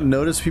people not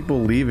notice people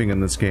leaving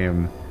in this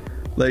game?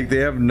 Like, they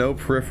have no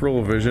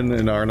peripheral vision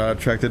and are not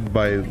attracted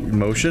by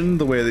motion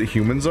the way that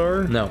humans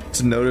are? No.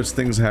 To notice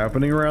things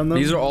happening around them?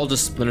 These are all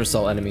just Splinter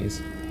Cell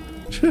enemies.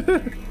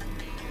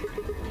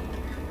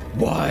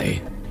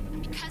 Why?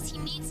 Because he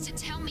needs to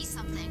tell me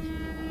something.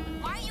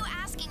 Why are you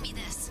asking me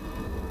this?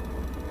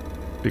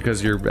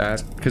 Because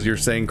you're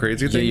saying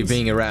crazy things? Yeah, you're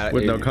being irrational.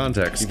 With no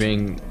context. You're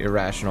being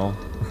irrational.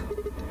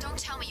 Don't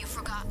tell me you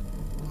forgot.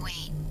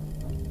 Wait,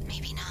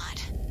 maybe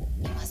not.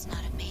 You must not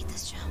have made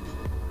this jump.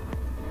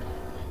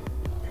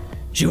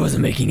 She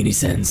wasn't making any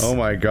sense. Oh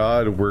my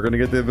god, we're gonna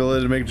get the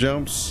ability to make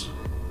jumps?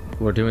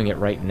 We're doing it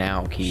right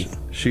now, Keith.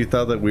 She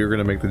thought that we were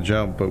gonna make the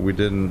jump, but we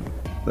didn't.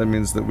 That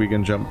means that we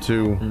can jump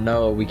too.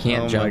 No, we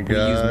can't jump. We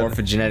use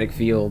morphogenetic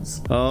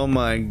fields. Oh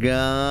my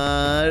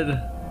god.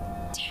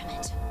 Damn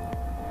it.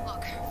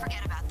 Look,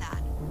 forget about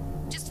that.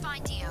 Just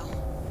find Dio.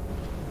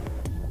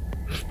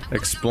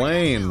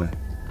 Explain.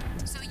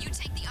 So you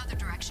take the other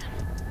direction.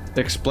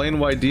 Explain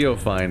why Dio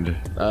find.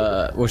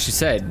 Well, she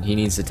said he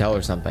needs to tell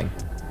her something.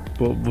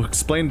 Well,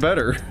 explain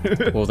better.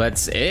 Well,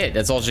 that's it.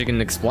 That's all she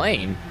can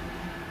explain.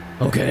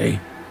 Okay.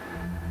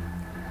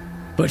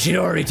 But she'd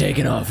already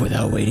taken off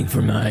without waiting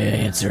for my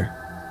answer.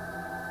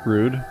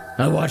 Rude.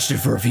 I watched her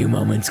for a few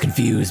moments,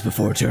 confused,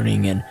 before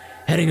turning and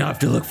heading off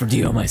to look for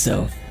Dio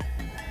myself.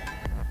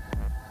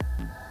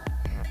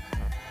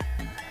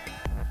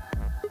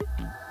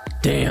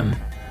 Damn.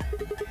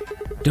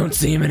 Don't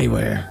see him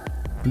anywhere.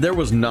 There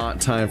was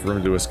not time for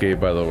him to escape,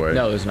 by the way.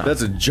 No, there's not.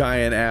 That's a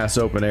giant ass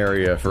open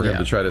area for him Yeah.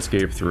 to try to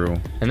escape through.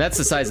 And that's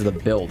the size of the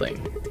building.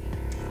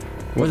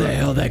 Where the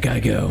hell did that guy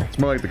go? It's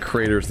more like the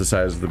crater's the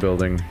size of the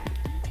building.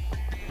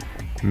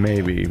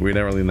 Maybe. We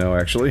don't really know,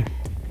 actually.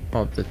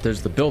 Oh,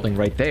 there's the building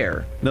right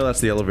there. No, that's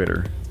the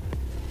elevator.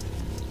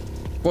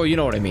 Well, you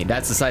know what I mean.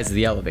 That's the size of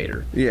the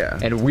elevator. Yeah.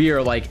 And we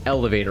are like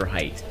elevator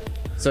height.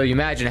 So you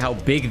imagine how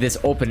big this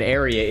open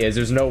area is.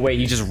 There's no way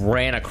he just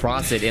ran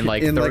across it in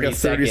like 30 like a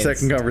 30 seconds.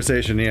 second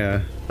conversation,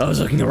 yeah. I was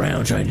looking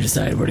around trying to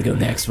decide where to go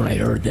next when I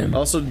heard them.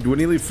 Also, wouldn't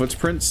he leave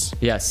footprints?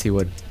 Yes, he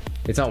would.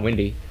 It's not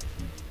windy.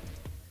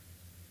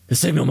 The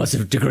signal must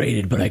have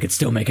degraded, but I could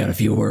still make out a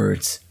few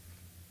words.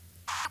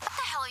 What the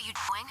hell are you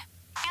doing?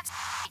 Answer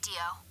me,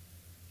 Dio.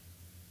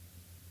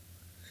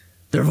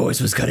 Their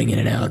voice was cutting in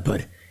and out,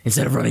 but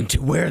instead of running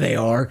to where they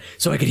are,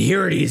 so I could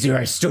hear it easier,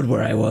 I stood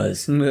where I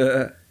was.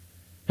 I'd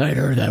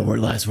heard that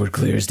last word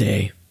clear as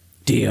day.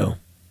 Dio.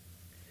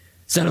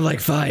 Sounded like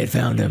Phi had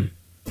found him.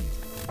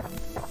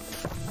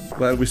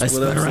 Glad we I split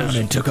spun up. around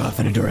and took off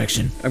in a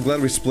direction. I'm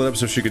glad we split up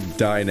so she could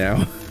die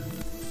now.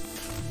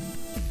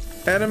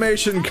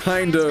 Animation,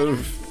 kind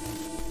of.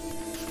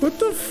 What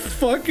the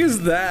fuck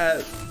is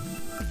that?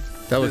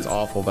 That looks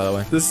awful, by the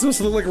way. This is supposed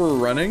to look like we're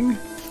running?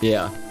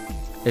 Yeah.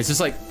 It's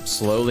just like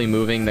slowly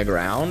moving the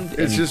ground.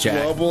 It's just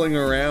wobbling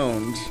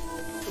around.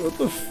 What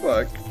the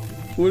fuck?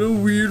 What a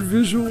weird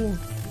visual.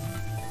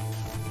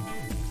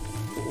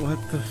 What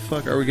the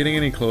fuck? Are we getting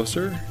any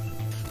closer?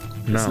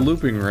 No. It's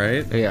looping,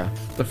 right? Yeah.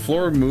 The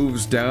floor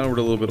moves downward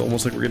a little bit,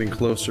 almost like we're getting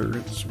closer.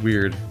 It's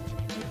weird.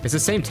 It's the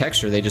same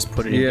texture, they just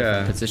put it in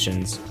different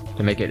positions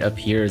to make it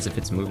appear as if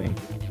it's moving.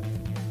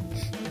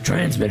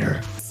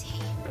 Transmitter.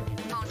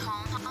 Phone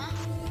home, huh?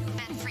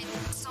 Bet Free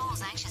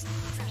Soul's anxious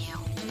from you.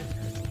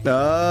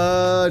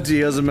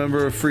 Dio's a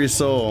member of Free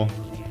Soul.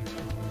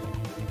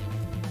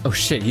 Oh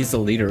shit, he's the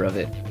leader of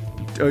it.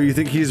 Oh, you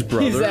think he's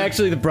brother? He's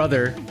actually the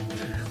brother.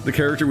 The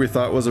character we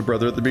thought was a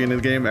brother at the beginning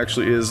of the game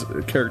actually is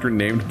a character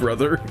named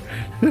Brother.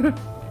 Hell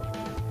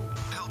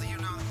do you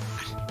know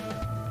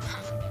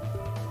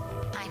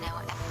I know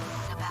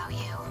everything about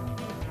you.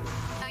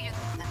 Oh, you're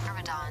the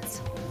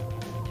Myrmidons.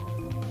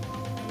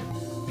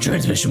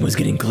 Transmission was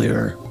getting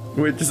clearer.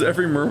 Wait, does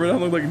every Myrmidon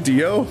look like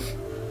Dio?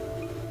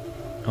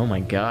 Oh my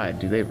god,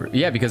 do they?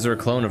 Yeah, because they're a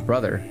clone of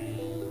Brother.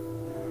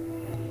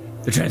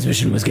 The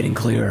transmission was getting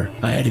clearer.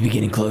 I had to be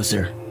getting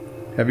closer.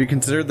 Have you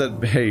considered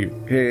that, hey,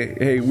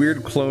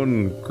 weird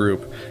clone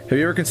group, have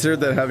you ever considered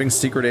that having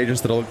secret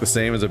agents that all look the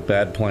same is a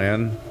bad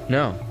plan?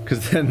 No.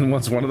 Because then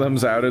once one of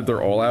them's outed,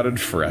 they're all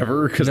outed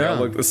forever because they all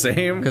look the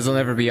same? Because they'll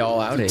never be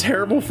all outed. It's a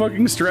terrible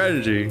fucking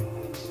strategy.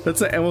 That's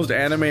the most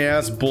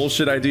anime-ass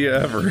bullshit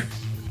idea ever.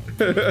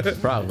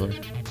 Probably.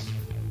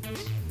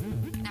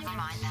 Never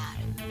mind that.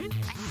 I need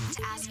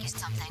to ask you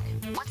something.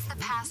 What's the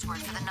password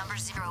for the number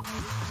 0?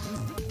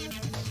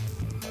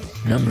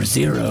 Number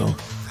 0.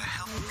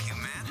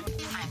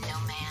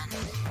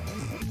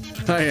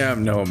 I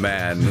am no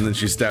man. And then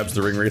she stabs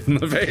the ring wraith in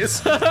the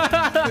face.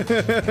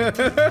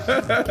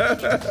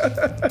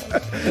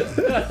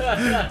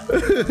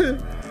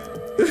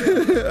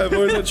 I've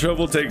always had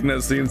trouble taking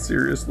that scene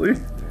seriously.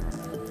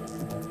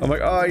 I'm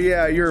like, oh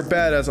yeah, you're a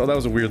badass. Oh, that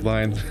was a weird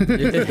line. Yeah. How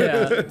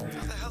the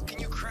hell can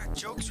you crack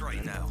jokes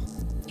right now?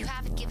 You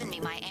haven't given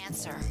me my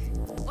answer.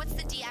 What's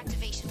the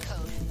deactivation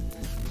code?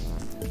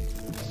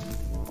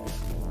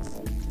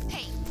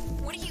 Hey,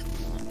 what are you...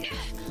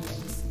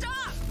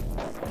 Stop!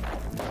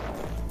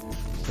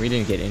 We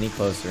didn't get any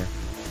closer.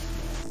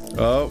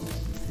 Oh.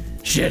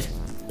 Shit.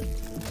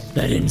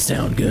 That didn't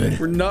sound good.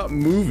 We're not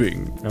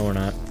moving. No, we're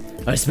not.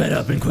 I sped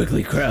up and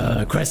quickly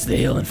crested the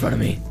hill in front of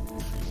me.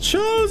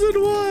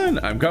 Chosen one!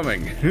 I'm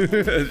coming.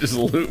 It just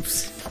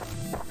loops.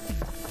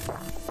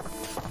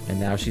 And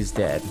now she's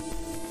dead.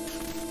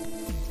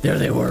 There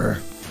they were.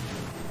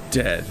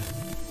 Dead.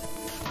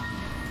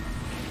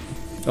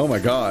 Oh my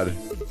god.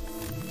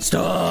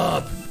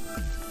 Stop!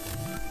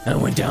 I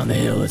went down the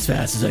hill as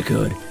fast as I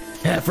could.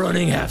 Half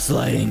running, half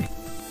sliding.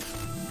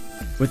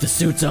 With the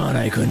suits on,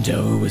 I couldn't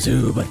tell who was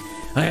who, but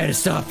I had to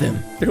stop them.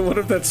 What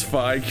if that's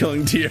Phi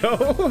killing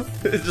Dio?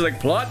 It's just like,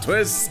 plot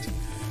twist.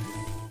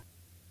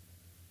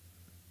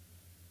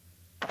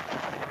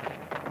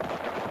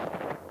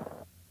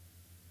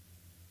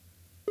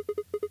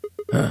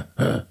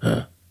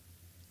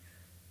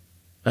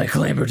 I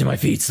clambered to my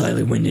feet,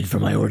 slightly winded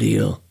from my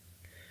ordeal.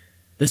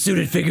 The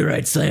suited figure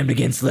I'd slammed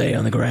against lay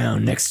on the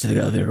ground next to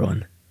the other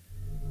one.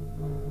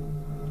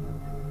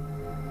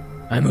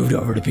 I moved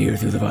over to peer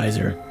through the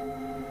visor.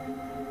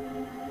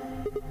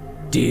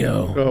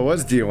 Dio. Oh, it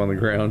was Dio on the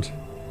ground.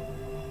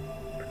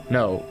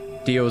 No,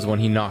 Dio was one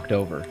he knocked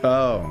over.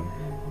 Oh.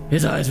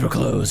 His eyes were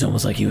closed,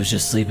 almost like he was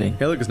just sleeping.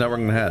 Hey, look, he's not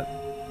wearing the hat.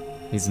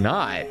 He's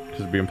not. This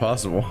would be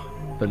impossible.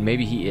 But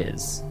maybe he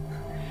is.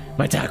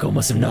 My tackle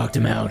must have knocked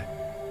him out.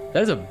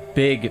 That is a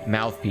big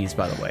mouthpiece,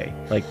 by the way.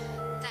 Like,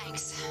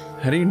 Thanks.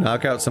 How do you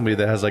knock out somebody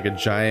that has like a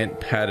giant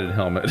padded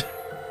helmet?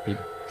 I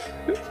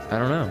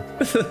don't know.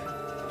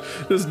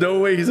 There's no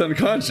way he's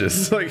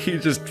unconscious. Like, he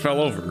just fell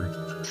over.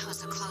 That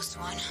was a close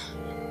one.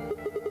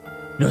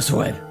 No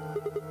sweat.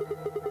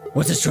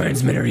 What's this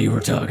transmitter you were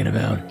talking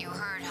about? You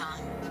heard, huh?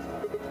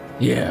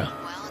 Yeah.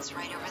 Well, it's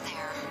right over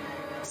there.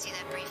 See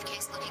that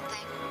briefcase-looking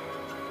thing?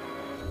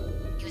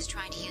 He was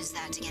trying to use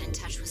that to get in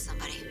touch with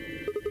somebody.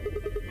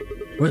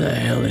 Where the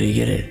hell did he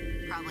get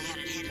it? Probably had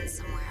it hidden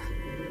somewhere.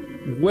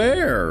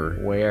 Where?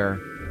 Where?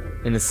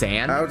 In the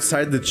sand?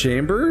 Outside the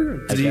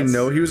chamber? Did he guess.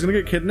 know he was gonna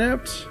get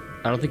kidnapped?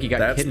 I don't think he got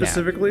That kidnapped.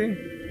 specifically?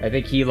 I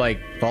think he, like,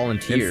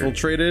 volunteered.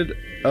 Infiltrated?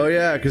 Oh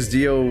yeah, because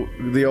Dio,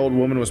 the old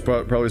woman, was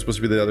probably supposed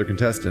to be the other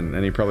contestant,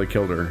 and he probably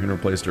killed her and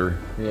replaced her.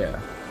 Yeah.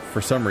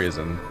 for some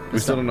reason. We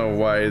still don't know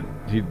why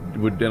he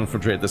would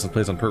infiltrate this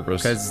place on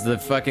purpose. Because the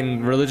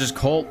fucking religious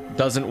cult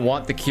doesn't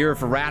want the cure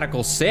for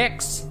Radical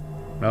 6.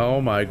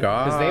 Oh my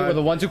god. Because they were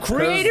the ones who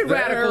created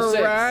Radical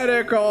 6.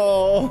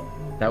 Radical.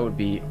 That would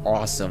be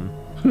awesome.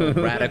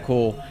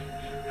 Radical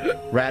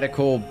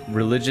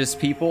religious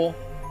people.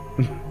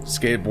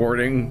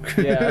 Skateboarding.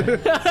 Yeah.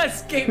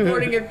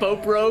 Skateboarding in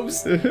Pope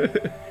robes. They're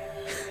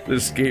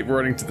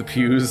skateboarding to the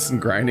pews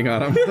and grinding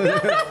on them.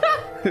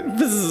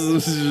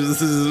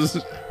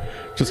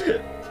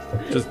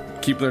 just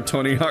keep their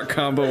Tony Hawk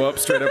combo up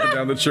straight up and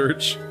down the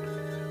church.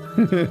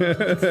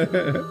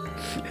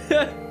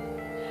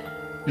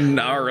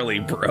 Gnarly,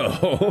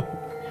 bro.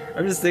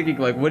 I'm just thinking,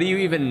 like, what do you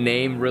even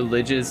name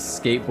religious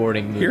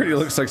skateboarding moves? He already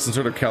looks like some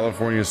sort of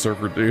California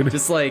surfer dude.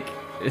 Just like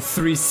a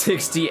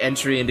 360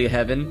 entry into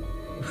heaven.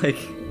 Like,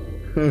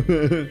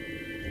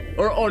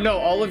 or oh no,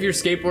 all of your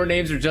skateboard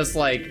names are just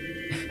like,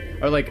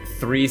 are like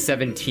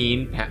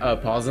 317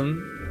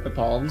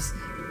 palms.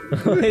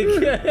 Like,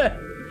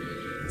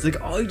 it's like,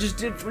 oh, you just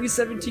did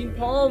 317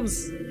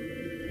 palms.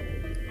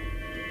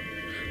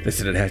 They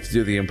said I'd have to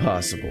do the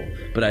impossible,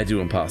 but I do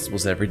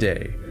impossibles every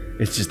day.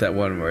 It's just that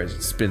one where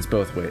it spins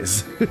both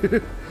ways.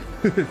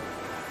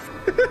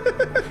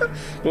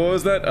 What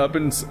was that? Up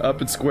and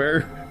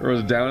square? Or was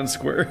it down and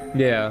square?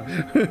 Yeah.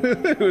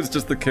 It was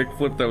just the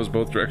kickflip that was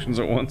both directions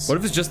at once. What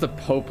if it's just the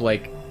Pope,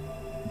 like,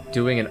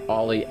 doing an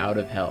ollie out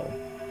of hell?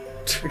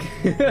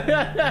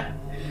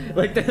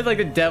 like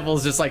the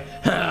devil's just like,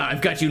 ha,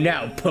 I've got you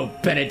now,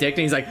 Pope Benedict,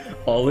 and he's like,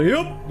 ollie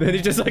up, and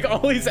he just like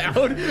ollies out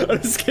on a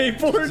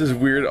skateboard. This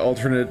weird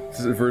alternate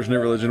version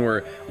of religion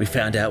where we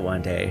found out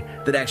one day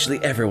that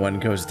actually everyone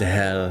goes to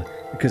hell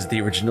because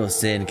the original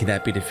sin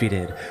cannot be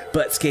defeated,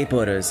 but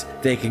skateboarders,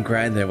 they can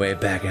grind their way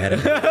back out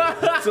of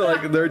it. So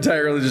like their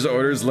entire religious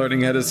order is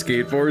learning how to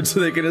skateboard so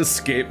they can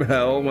escape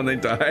hell when they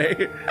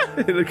die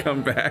and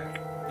come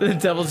back. The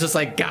devil's just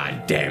like,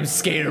 God damn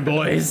skater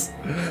boys.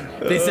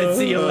 They said,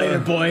 see you later,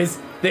 boys.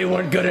 They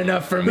weren't good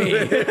enough for me.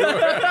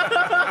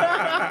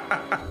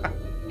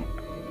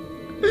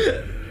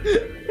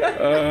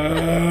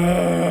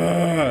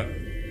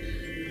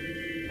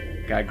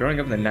 God, growing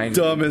up in the 90s.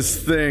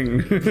 Dumbest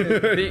thing.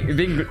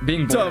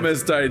 being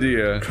dumbest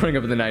idea. Growing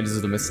up in the 90s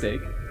is a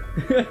mistake.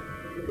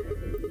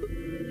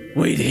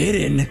 Wait,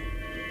 hidden?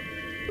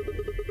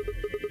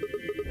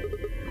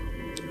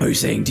 Are you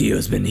saying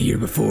Dio's been here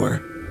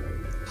before?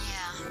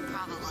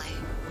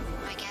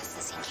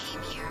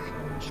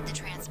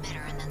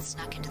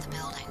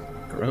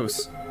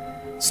 Gross.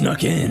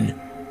 Snuck in.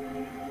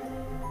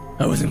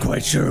 I wasn't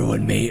quite sure what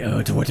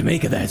to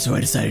make of that, so I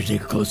decided to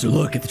take a closer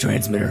look at the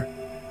transmitter.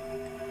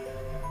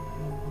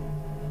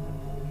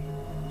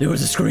 There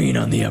was a screen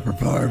on the upper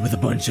part with a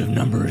bunch of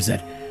numbers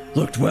that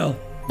looked, well,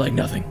 like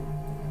nothing.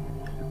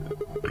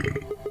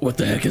 What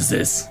the heck is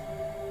this?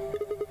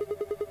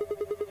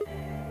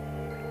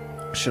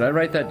 Should I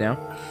write that down?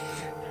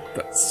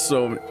 That's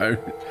so...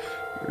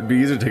 it'd be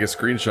easier to take a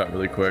screenshot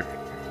really quick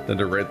than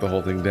to write the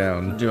whole thing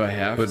down. Do I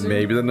have to? But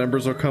maybe the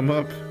numbers will come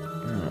up.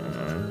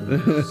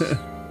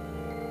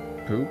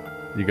 Poop.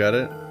 You got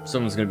it?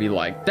 Someone's gonna be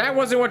like, that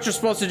wasn't what you're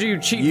supposed to do, you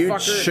cheat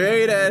fucker. You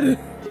cheated!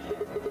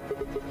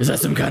 Is that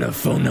some kind of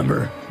phone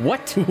number?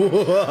 What?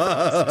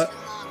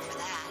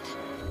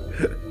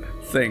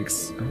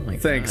 Thanks. Oh my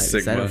Thanks, God. Sigma.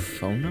 Is that a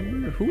phone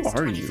number? Who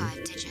are you?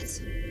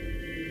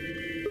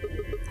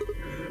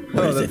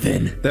 What is it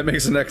then? That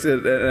makes an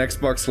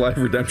Xbox Live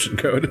redemption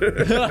code.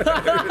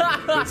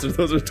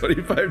 Those are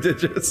 25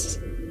 digits.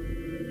 But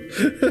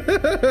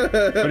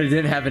it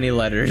didn't have any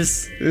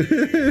letters.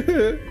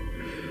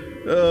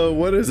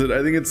 What is it?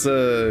 I think it's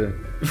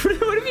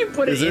what if you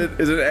put it in?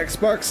 Is it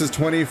Xbox is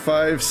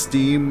 25,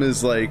 Steam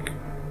is like...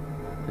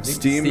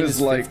 Steam is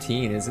like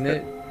 15, isn't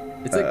it?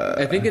 It's like,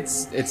 I think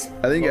it's...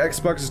 I think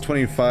Xbox is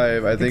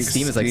 25, I think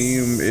Steam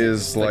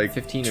is like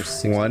 15 or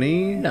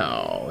 20?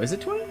 No, is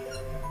it 20?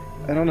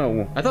 I don't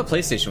know. I thought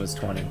PlayStation was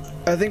 20.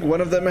 I think one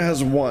of them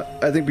has one.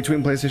 I think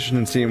between PlayStation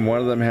and Steam, one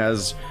of them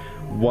has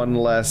one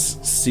less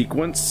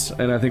sequence,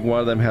 and I think one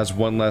of them has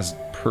one less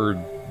per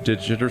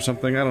digit or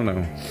something. I don't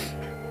know.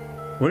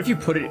 What if you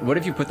put it? What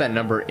if you put that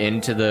number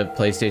into the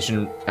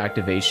PlayStation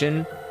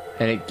activation,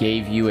 and it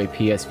gave you a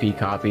PSP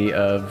copy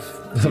of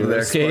Zero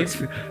Escape?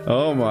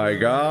 Oh my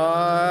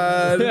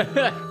god!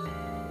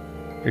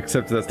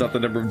 Except that's not the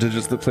number of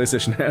digits that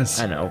PlayStation has.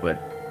 I know, but.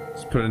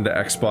 Just put it into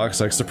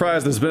Xbox, like,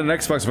 surprise, there's been an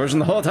Xbox version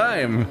the whole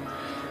time!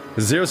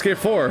 Zero Escape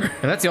 4. And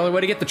that's the only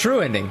way to get the true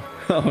ending.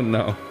 Oh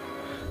no.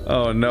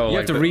 Oh no. You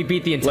have to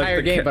rebeat the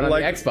entire game, but on the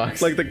Xbox.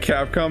 Like the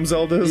Capcom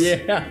Zeldas?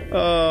 Yeah. Don't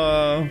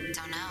know.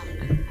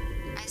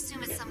 I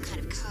assume it's some kind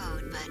of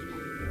code, but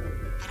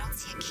I don't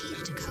see a key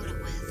to decode it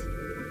with.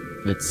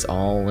 It's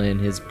all in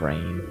his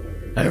brain.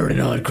 I heard an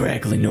odd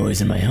crackling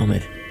noise in my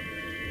helmet.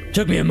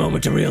 Took me a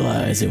moment to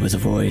realize it was a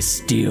voice,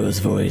 Dio's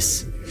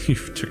voice.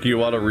 It took you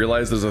a while to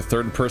realize there's a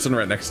third person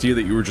right next to you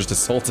that you were just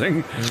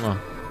assaulting.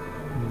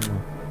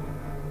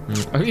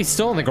 Oh, he's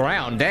still on the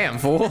ground, damn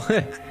fool.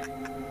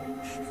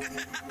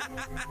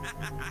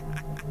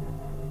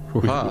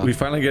 We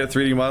finally get a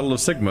 3D model of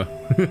Sigma.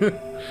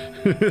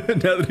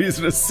 Now that he's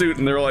in a suit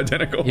and they're all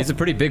identical. He's a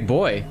pretty big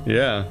boy.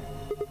 Yeah.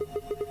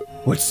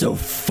 What's so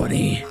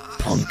funny,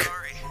 punk?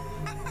 Sorry.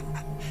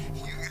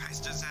 You guys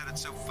just had it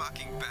so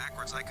fucking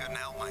backwards I couldn't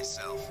help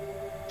myself.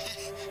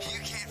 You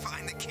can't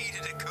find the key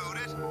to decode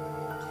it?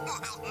 Well,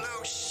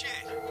 no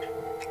shit.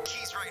 The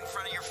key's right in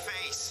front of your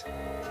face.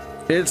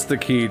 It's the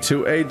key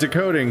to a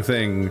decoding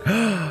thing.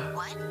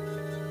 What?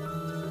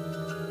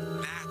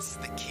 That's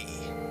the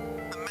key.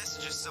 The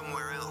message is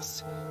somewhere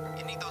else.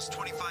 You need those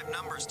 25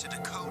 numbers to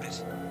decode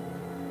it.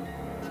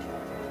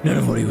 None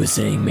of what he was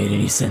saying made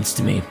any sense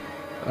to me.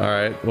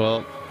 Alright,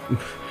 well,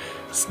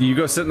 you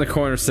go sit in the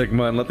corner,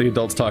 Sigma, and let the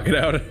adults talk it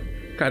out.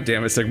 God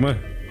damn it, Sigma.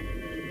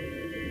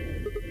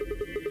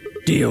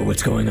 Dio,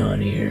 what's going on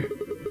here?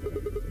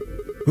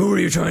 Who were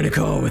you trying to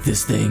call with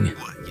this thing?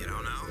 What, you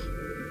don't know?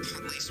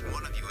 At least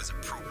one of you is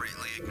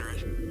appropriately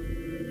ignorant.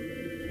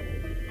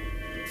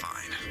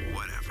 Fine,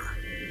 whatever.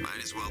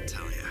 Might as well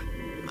tell you.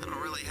 I don't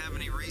really have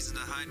any reason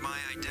to hide my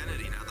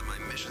identity now that my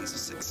mission's a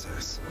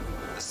success.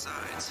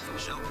 Besides,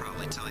 she'll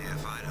probably tell you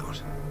if I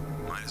don't.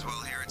 Might as well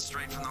hear it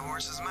straight from the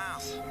horse's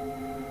mouth.